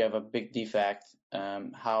here, if you have a big defect,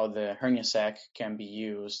 how the hernia sac can be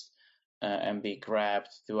used and be grabbed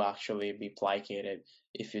to actually be plicated.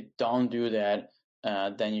 If you don't do that,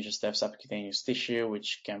 then you just have subcutaneous tissue,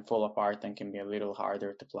 which can fall apart and can be a little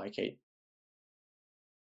harder to plicate.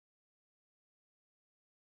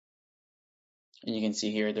 And you can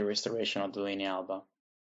see here the restoration of the linea alba.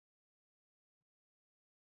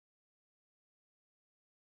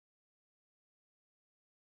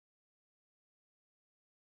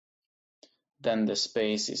 Then the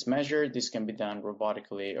space is measured. This can be done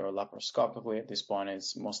robotically or laparoscopically. At this point,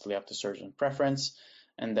 it's mostly up to surgeon preference.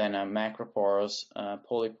 And then a macroporous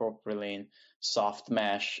polypropylene soft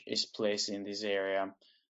mesh is placed in this area.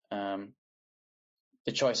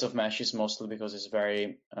 The choice of mesh is mostly because it's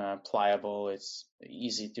very pliable. It's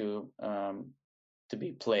easy to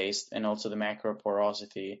be placed, and also the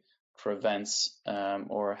macroporosity prevents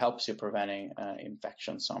or helps you preventing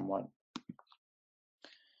infection somewhat.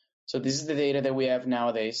 So this is the data that we have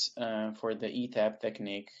nowadays for the ETAP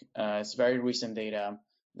technique. It's very recent data.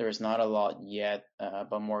 There is not a lot yet,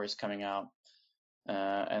 but more is coming out.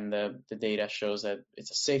 And the data shows that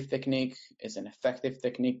it's a safe technique, it's an effective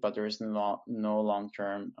technique, but there is no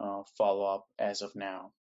long-term follow-up as of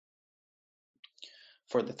now.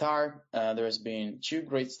 For the TAR, there has been 2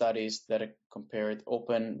 great studies that have compared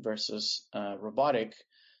open versus robotic,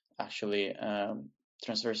 actually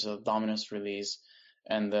transversus abdominis release.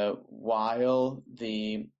 And while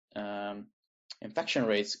the infection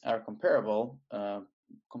rates are comparable,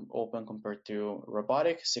 open compared to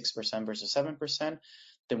robotic, 6% versus 7%,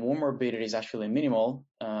 the morbidity is actually minimal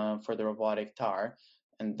for the robotic TAR,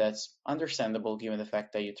 and that's understandable given the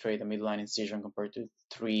fact that you trade a midline incision compared to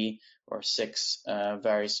 3 or 6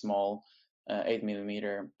 very small 8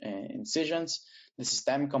 millimeter incisions. The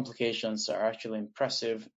systemic complications are actually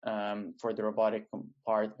impressive for the robotic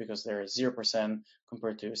part because they're 0%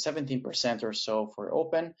 compared to 17% or so for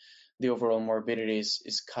open. The overall morbidity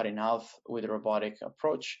is cut in half with the robotic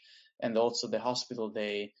approach, and also the hospital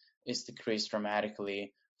day is decreased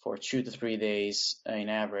dramatically for 2 to 3 days in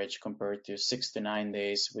average compared to 6 to 9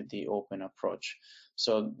 days with the open approach.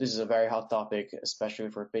 So this is a very hot topic, especially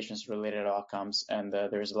for patients-related outcomes, and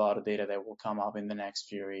there's a lot of data that will come up in the next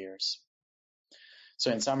few years.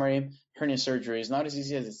 So in summary, hernia surgery is not as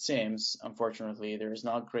easy as it seems. Unfortunately, there is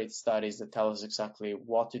not great studies that tell us exactly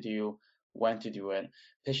what to do, when to do it.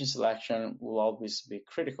 Patient selection will always be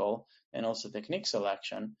critical, and also technique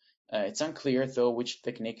selection. It's unclear, though, which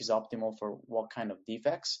technique is optimal for what kind of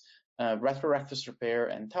defects. Retrorectus repair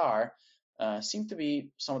and TAR seem to be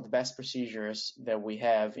some of the best procedures that we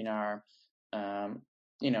have in our,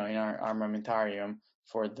 in our armamentarium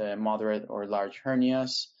for the moderate or large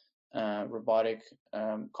hernias. Robotic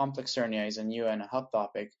complex hernia is a new and a hot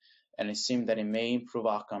topic, and it seems that it may improve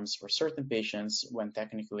outcomes for certain patients when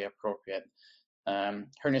technically appropriate.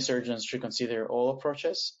 Hernia surgeons should consider all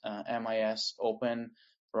approaches, MIS, open,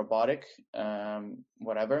 robotic,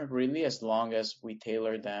 whatever, really, as long as we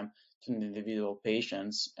tailor them to the individual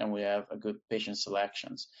patients and we have a good patient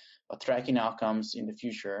selections. But tracking outcomes in the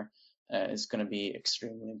future is going to be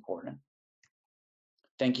extremely important.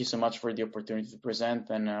 Thank you so much for the opportunity to present,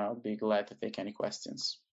 and I'll be glad to take any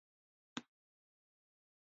questions.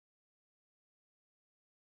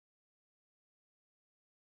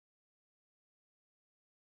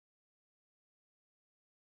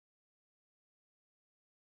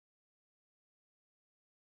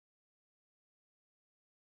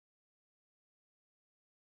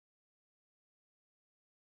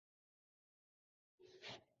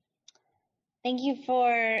 Thank you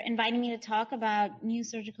for inviting me to talk about new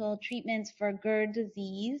surgical treatments for GERD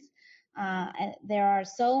disease. There are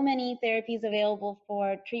so many therapies available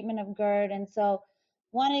for treatment of GERD, and so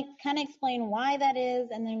want to kind of explain why that is,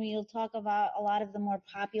 and then we'll talk about a lot of the more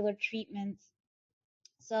popular treatments.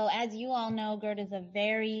 So as you all know, GERD is a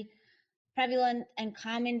very prevalent and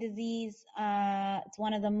common disease. It's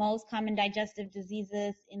one of the most common digestive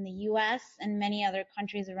diseases in the US and many other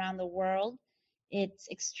countries around the world. It's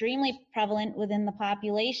extremely prevalent within the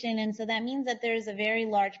population, and so that means that there's a very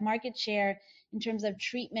large market share in terms of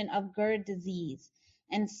treatment of GERD disease.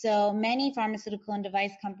 And so many pharmaceutical and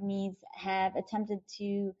device companies have attempted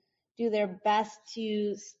to do their best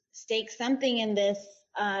to stake something in this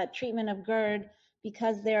treatment of GERD,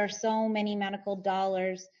 because there are so many medical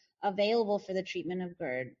dollars available for the treatment of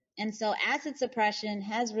GERD. And so acid suppression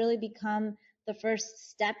has really become the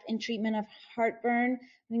first step in treatment of heartburn.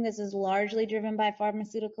 I think this is largely driven by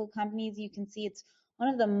pharmaceutical companies. You can see it's one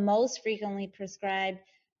of the most frequently prescribed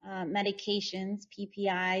medications,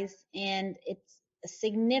 PPIs, and it's a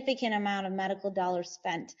significant amount of medical dollars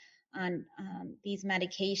spent on these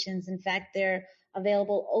medications. In fact, they're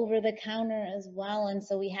available over the counter as well, and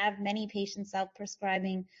so we have many patients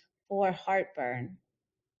self-prescribing for heartburn.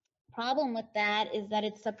 Problem with that is that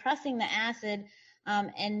it's suppressing the acid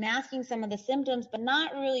and masking some of the symptoms, but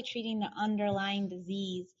not really treating the underlying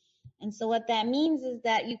disease. And so what that means is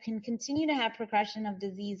that you can continue to have progression of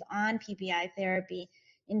disease on PPI therapy.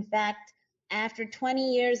 In fact, after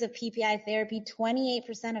 20 years of PPI therapy,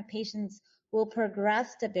 28% of patients will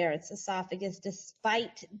progress to Barrett's esophagus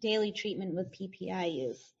despite daily treatment with PPI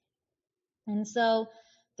use. And so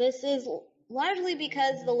this is largely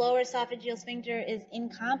because the lower esophageal sphincter is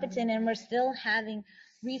incompetent, and we're still having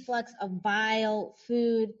reflux of bile,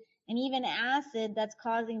 food, and even acid that's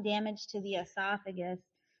causing damage to the esophagus.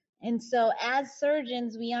 And so as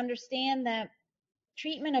surgeons, we understand that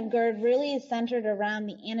treatment of GERD really is centered around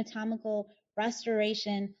the anatomical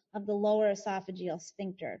restoration of the lower esophageal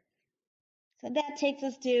sphincter. So that takes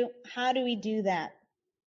us to, how do we do that?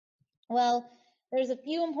 Well, there's a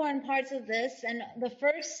few important parts of this, and the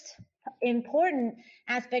first important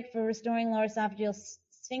aspect for restoring lower esophageal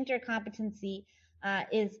sphincter competency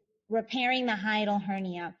is repairing the hiatal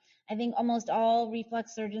hernia. I think almost all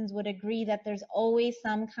reflux surgeons would agree that there's always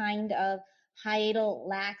some kind of hiatal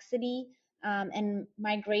laxity and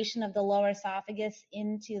migration of the lower esophagus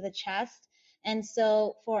into the chest. And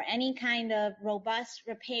so for any kind of robust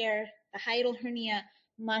repair, the hiatal hernia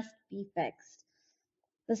must be fixed.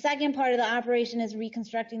 The second part of the operation is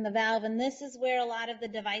reconstructing the valve, and this is where a lot of the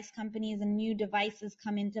device companies and new devices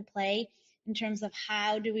come into play in terms of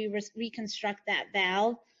how do we reconstruct that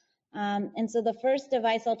valve. And so the first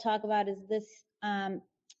device I'll talk about is this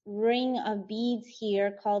ring of beads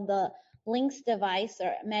here called the LINX device,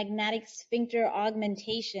 or magnetic sphincter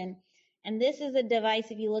augmentation. And this is a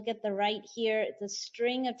device, if you look at the right here, it's a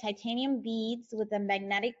string of titanium beads with a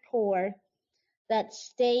magnetic core that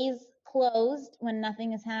stays closed when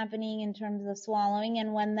nothing is happening in terms of swallowing,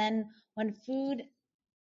 and when food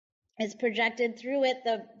is projected through it,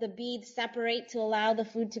 the beads separate to allow the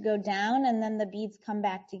food to go down, and then the beads come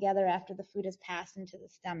back together after the food has passed into the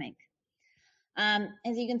stomach.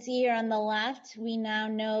 As you can see here on the left, we now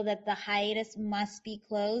know that the hiatus must be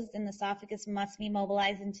closed and the esophagus must be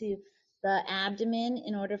mobilized into the abdomen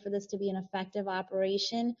in order for this to be an effective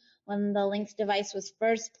operation. When the LINX device was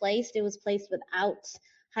first placed, it was placed without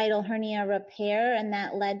hiatal hernia repair, and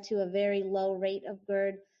that led to a very low rate of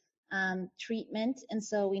GERD treatment. And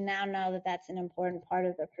so we now know that that's an important part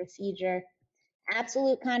of the procedure.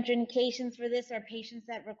 Absolute contraindications for this are patients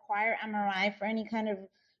that require MRI for any kind of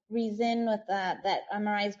reason with that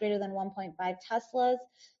MRI is greater than 1.5 Teslas,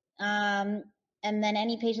 and then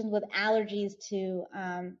any patients with allergies to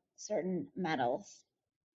certain metals.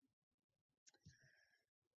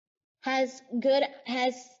 Has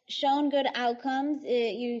shown good outcomes.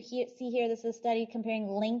 You see here, this is a study comparing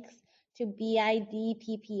LINX to BID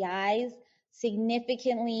PPIs,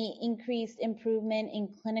 significantly increased improvement in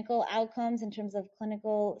clinical outcomes in terms of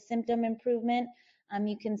clinical symptom improvement.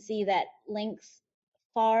 You can see that LINX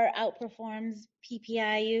far outperforms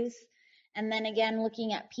PPI use. And then again,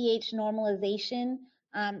 looking at pH normalization,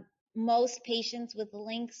 most patients with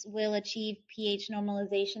LINX will achieve pH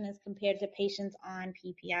normalization as compared to patients on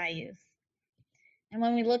PPI use. And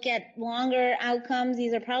when we look at longer outcomes,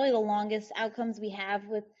 these are probably the longest outcomes we have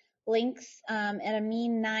with LINX. At a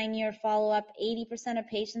mean 9-year follow-up, 80% of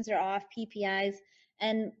patients are off PPIs,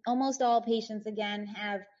 and almost all patients, again,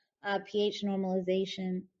 have pH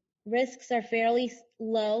normalization. Risks are fairly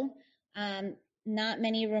low, not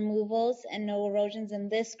many removals and no erosions in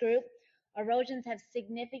this group. Erosions have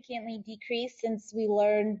significantly decreased since we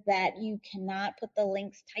learned that you cannot put the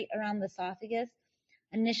LINX tight around the esophagus.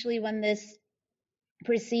 Initially, when this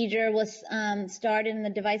procedure was started and the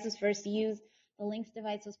device was first used, The LINX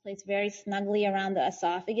device was placed very snugly around the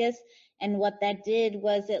esophagus, and what that did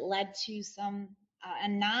was it led to some a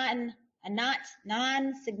not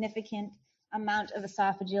non-significant amount of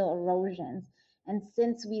esophageal erosions. And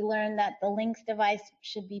since we learned that the LINX device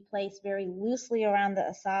should be placed very loosely around the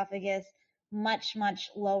esophagus, much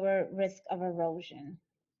lower risk of erosion.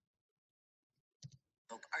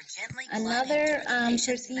 Another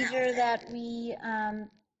procedure that we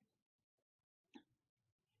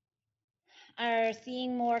are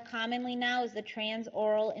seeing more commonly now is the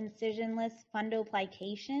transoral incisionless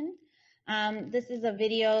fundoplication. This is a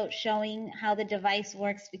video showing how the device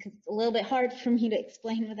works because it's a little bit hard for me to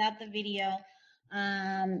explain without the video.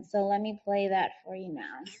 So let me play that for you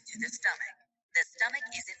now. Into the stomach. The stomach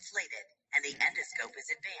is inflated and the endoscope is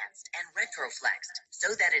advanced and retroflexed so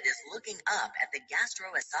that it is looking up at the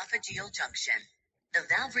gastroesophageal junction. The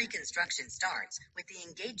valve reconstruction starts with the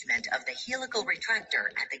engagement of the helical retractor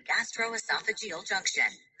at the gastroesophageal junction.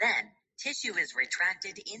 Then, tissue is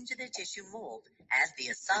retracted into the tissue mold as the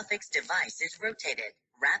esophagus device is rotated,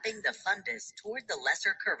 wrapping the fundus toward the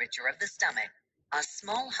lesser curvature of the stomach. A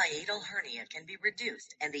small hiatal hernia can be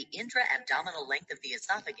reduced and the intra-abdominal length of the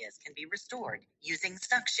esophagus can be restored using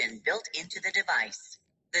suction built into the device.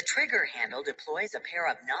 The trigger handle deploys a pair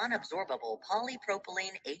of non-absorbable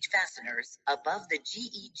polypropylene H fasteners above the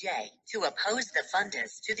GEJ to oppose the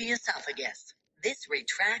fundus to the esophagus. This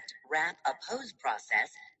retract, wrap, oppose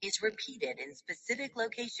process is repeated in specific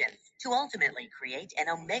locations to ultimately create an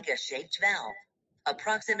omega-shaped valve.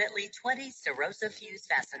 Approximately 20 serosa fuse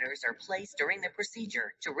fasteners are placed during the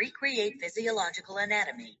procedure to recreate physiological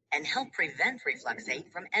anatomy and help prevent refluxate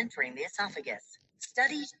from entering the esophagus.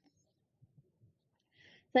 Studies.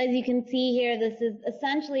 So as you can see here, this is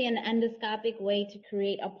essentially an endoscopic way to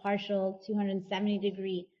create a partial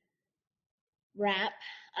 270-degree wrap.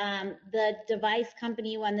 The device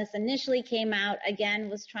company, when this initially came out, again,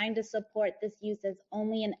 was trying to support this use as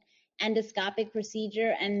only an endoscopic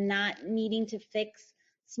procedure and not needing to fix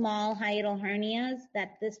small hiatal hernias,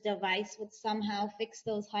 that this device would somehow fix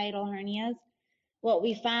those hiatal hernias. What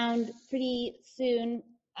we found pretty soon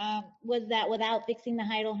was that without fixing the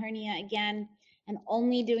hiatal hernia again and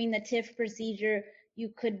only doing the TIF procedure, you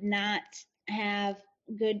could not have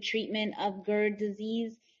good treatment of GERD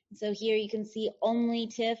disease. So here you can see only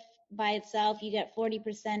TIF by itself, you get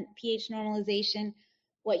 40% pH normalization.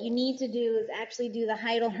 What you need to do is actually do the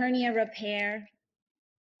hiatal hernia repair,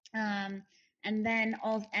 and then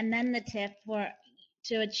the TIF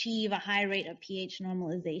to achieve a high rate of pH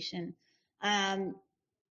normalization. And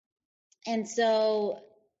so,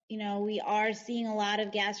 you know, we are seeing a lot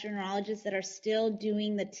of gastroenterologists that are still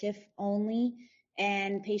doing the TIF only,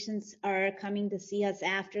 and patients are coming to see us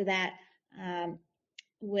after that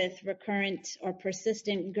with recurrent or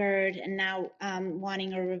persistent GERD and now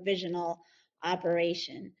wanting a revisional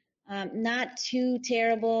operation. Not too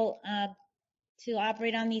terrible to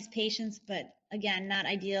operate on these patients, but again, not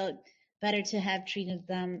ideal. Better to have treated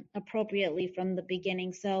them appropriately from the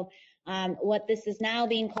beginning. So what this is now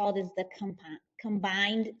being called is the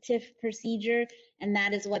combined TIF procedure, and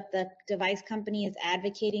that is what the device company is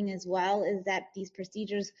advocating as well, is that these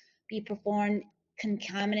procedures be performed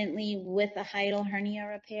concomitantly with a hiatal hernia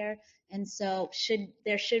repair. And so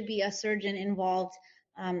there should be a surgeon involved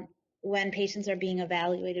when patients are being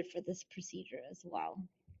evaluated for this procedure as well.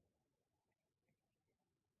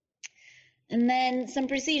 And then some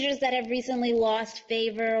procedures that have recently lost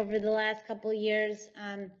favor over the last couple of years,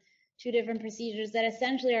 two different procedures that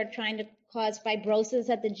essentially are trying to cause fibrosis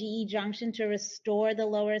at the GE junction to restore the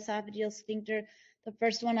lower esophageal sphincter. The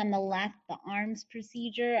first one on the left, the ARMS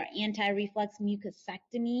procedure, anti-reflux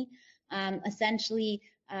mucosectomy. Essentially,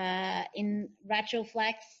 in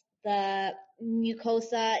retroflex, the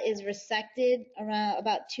mucosa is resected around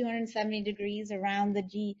about 270 degrees around the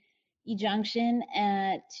GE junction,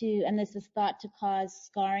 and this is thought to cause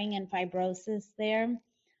scarring and fibrosis there.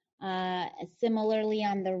 Similarly,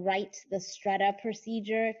 on the right, the Stretta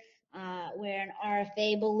procedure, where an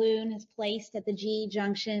RFA balloon is placed at the GE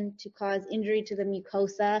junction to cause injury to the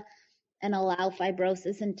mucosa and allow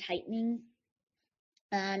fibrosis and tightening.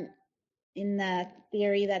 In the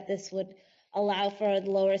theory that this would allow for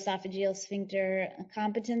lower esophageal sphincter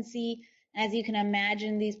competency. As you can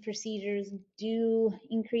imagine, these procedures do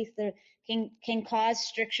increase can cause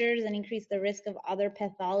strictures and increase the risk of other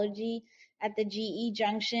pathology at the GE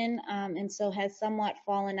junction, and so has somewhat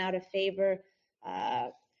fallen out of favor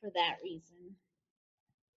for that reason.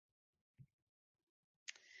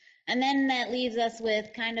 And then that leaves us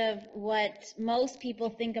with kind of what most people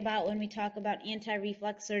think about when we talk about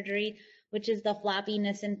anti-reflux surgery, which is the floppy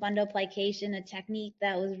Nissen fundoplication, a technique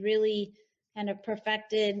that was really kind of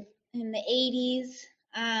perfected in the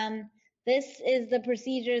 80s. This is the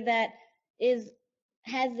procedure that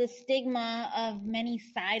has the stigma of many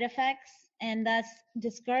side effects and thus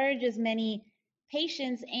discourages many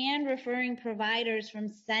patients and referring providers from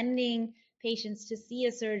sending patients to see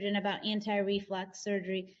a surgeon about anti-reflux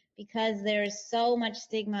surgery because there is so much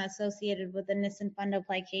stigma associated with the Nissen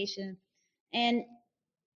fundoplication. And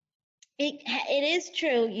it is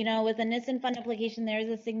true, you know, with a Nissen fundoplication, there is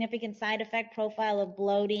a significant side effect profile of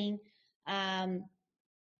bloating,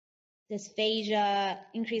 dysphagia,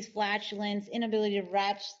 increased flatulence, inability to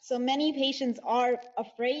retch. So many patients are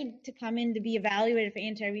afraid to come in to be evaluated for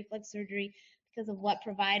anti-reflux surgery because of what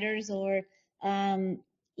providers or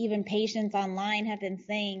even patients online have been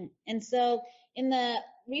saying. And so in the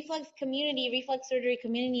reflux surgery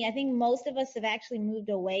community, I think most of us have actually moved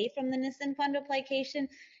away from the Nissen fundoplication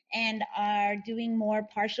and are doing more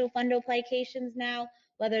partial fundoplications now,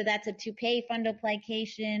 whether that's a toupee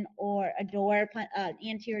fundoplication or a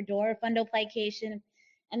anterior door fundoplication.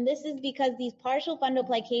 And this is because these partial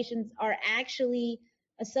fundoplications are actually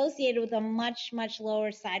associated with a much, much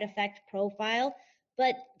lower side effect profile,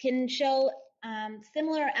 but can show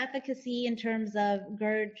similar efficacy in terms of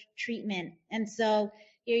GERD treatment. And so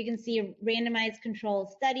here you can see a randomized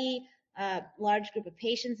controlled study, large group of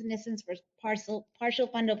patients in Nissen's for partial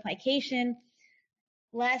fundoplication,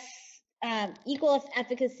 less equal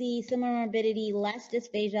efficacy, similar morbidity, less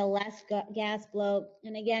dysphagia, less gas bloat.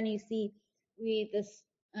 And again, you see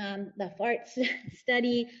the FART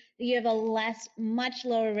study, you have a much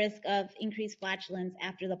lower risk of increased flatulence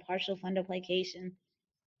after the partial fundoplication.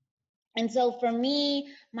 And so for me,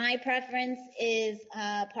 my preference is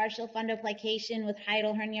partial fundoplication with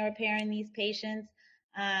hiatal hernia repair in these patients.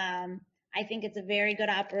 I think it's a very good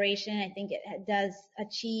operation. I think it does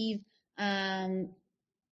achieve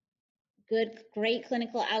great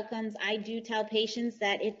clinical outcomes. I do tell patients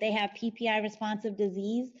that if they have PPI responsive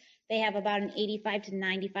disease, they have about an 85 to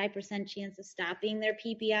 95% chance of stopping their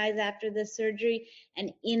PPIs after this surgery.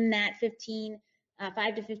 And in that 5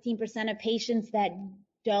 to 15% of patients that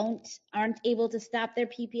aren't able to stop their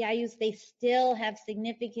PPI use, they still have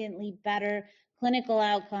significantly better clinical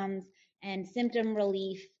outcomes and symptom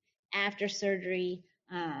relief after surgery,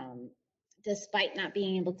 despite not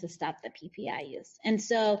being able to stop the PPI use. And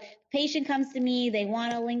so patient comes to me, they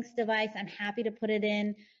want a LINX device, I'm happy to put it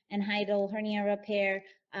in and hiatal hernia repair.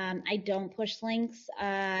 I don't push LINX.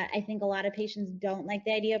 I think a lot of patients don't like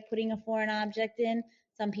the idea of putting a foreign object in.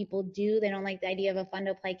 Some people do. They don't like the idea of a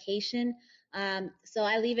fundoplication. So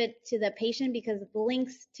I leave it to the patient because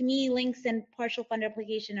to me, LINX and partial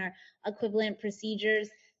fundoplication are equivalent procedures.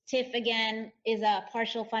 TIF, again, is a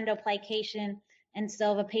partial fundoplication. And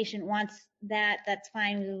so if a patient wants that, that's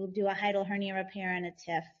fine. We will do a hiatal hernia repair and a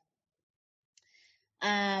TIF.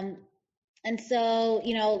 And so,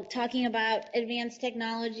 you know, talking about advanced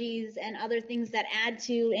technologies and other things that add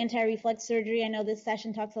to anti-reflux surgery, I know this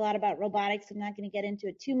session talks a lot about robotics. I'm not going to get into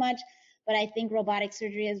it too much, but I think robotic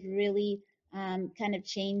surgery has really kind of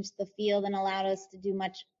changed the field and allowed us to do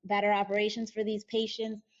much better operations for these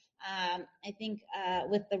patients. I think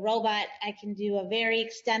with the robot, I can do a very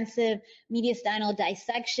extensive mediastinal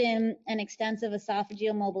dissection and extensive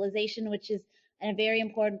esophageal mobilization, which is a very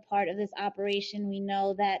important part of this operation. We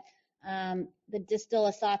know that the distal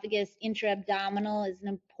esophagus intra-abdominal is an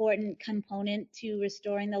important component to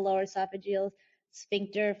restoring the lower esophageal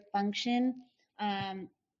sphincter function.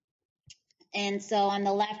 And so on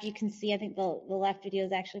the left, you can see, I think the left video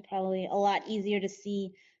is actually probably a lot easier to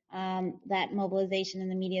see that mobilization in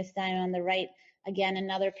the mediastinum. On the right, again,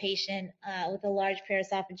 another patient with a large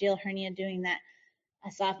paraesophageal hernia doing that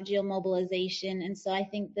esophageal mobilization. And so I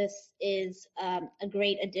think this is a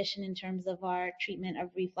great addition in terms of our treatment of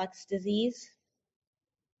reflux disease.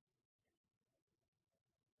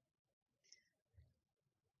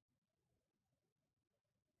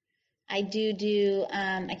 I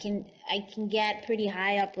can get pretty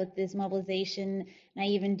high up with this mobilization, and I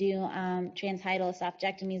even do transhiatal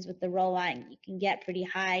esophagectomies with the robot. You can get pretty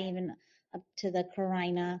high, even up to the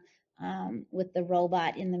carina with the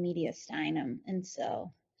robot in the mediastinum. And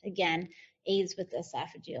so, again, aids with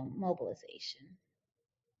esophageal mobilization.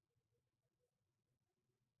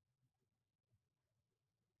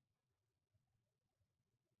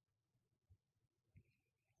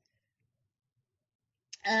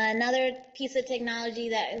 Another piece of technology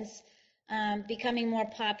that is becoming more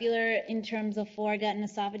popular in terms of foregut and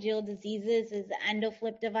esophageal diseases is the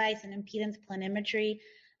EndoFlip device and impedance planimetry.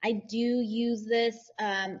 I do use this.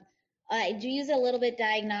 I do use it a little bit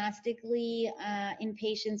diagnostically in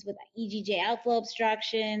patients with EGJ outflow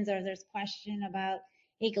obstructions, or there's question about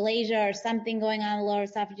achalasia or something going on in the lower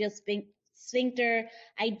esophageal sphincter.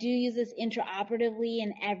 I do use this intraoperatively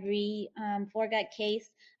in every foregut case.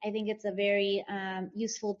 I think it's a very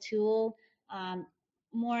useful tool,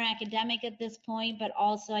 more academic at this point, but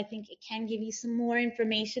also I think it can give you some more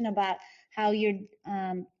information about how you're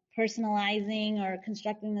personalizing or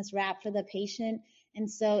constructing this wrap for the patient. And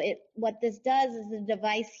so what this does is the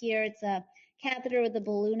device here, it's a catheter with a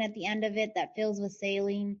balloon at the end of it that fills with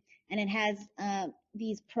saline, and it has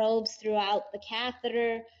these probes throughout the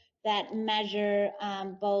catheter that measure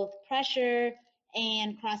both pressure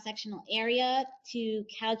and cross-sectional area to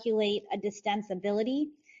calculate a distensibility.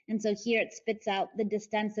 And so here it spits out the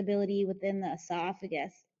distensibility within the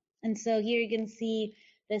esophagus. And so here you can see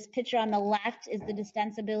this picture on the left is the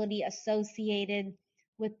distensibility associated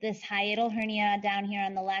with this hiatal hernia. Down here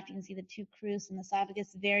on the left, you can see the two crus in the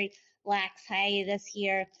esophagus, very lax hiatus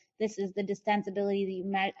here. This is the distensibility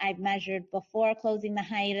that I've measured before closing the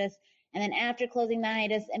hiatus. And then after closing the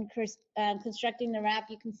hiatus and constructing the wrap,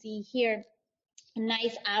 you can see here a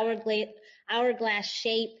nice hourglass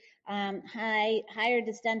shape, lower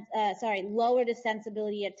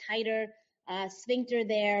distensibility, a tighter sphincter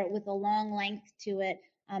there with a long length to it.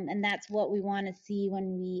 And that's what we want to see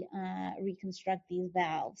when we reconstruct these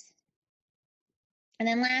valves. And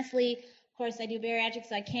then lastly, of course, I do bariatrics,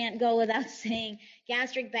 so I can't go without saying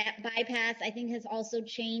gastric bypass, I think, has also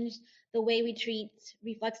changed the way we treat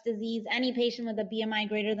reflux disease. Any patient with a BMI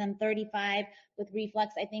greater than 35 with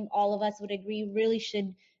reflux, I think all of us would agree, really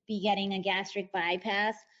should be getting a gastric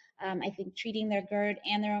bypass. I think treating their GERD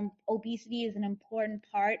and their obesity is an important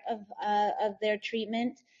part of their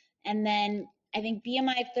treatment. And then I think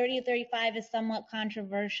BMI 30 to 35 is somewhat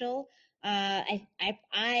controversial.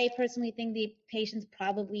 I personally think the patients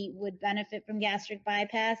probably would benefit from gastric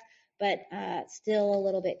bypass, but still a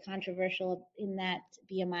little bit controversial in that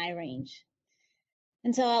BMI range.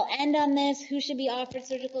 And so I'll end on this. Who should be offered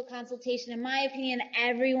surgical consultation? In my opinion,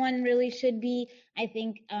 everyone really should be. I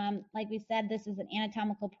think, like we said, this is an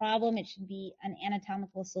anatomical problem. It should be an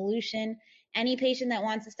anatomical solution. Any patient that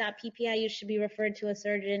wants to stop PPIU should be referred to a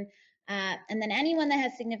surgeon. And then anyone that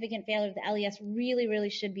has significant failure of the LES really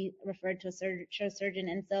should be referred to a surgeon.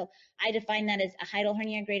 And so I define that as a hiatal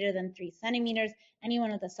hernia greater than 3 centimeters.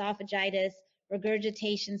 Anyone with esophagitis,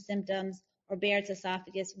 regurgitation symptoms, or Barrett's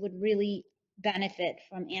esophagus would really benefit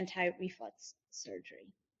from anti-reflux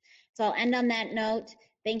surgery. So I'll end on that note.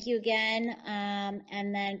 Thank you again.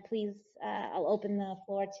 And then please, I'll open the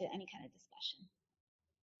floor to any kind of discussion.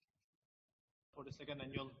 42nd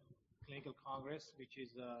Annual Clinical Congress, which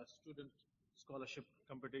is a student scholarship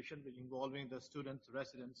competition involving the students,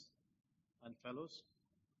 residents, and fellows.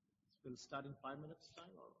 We'll start in 5 minutes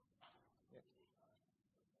time. Or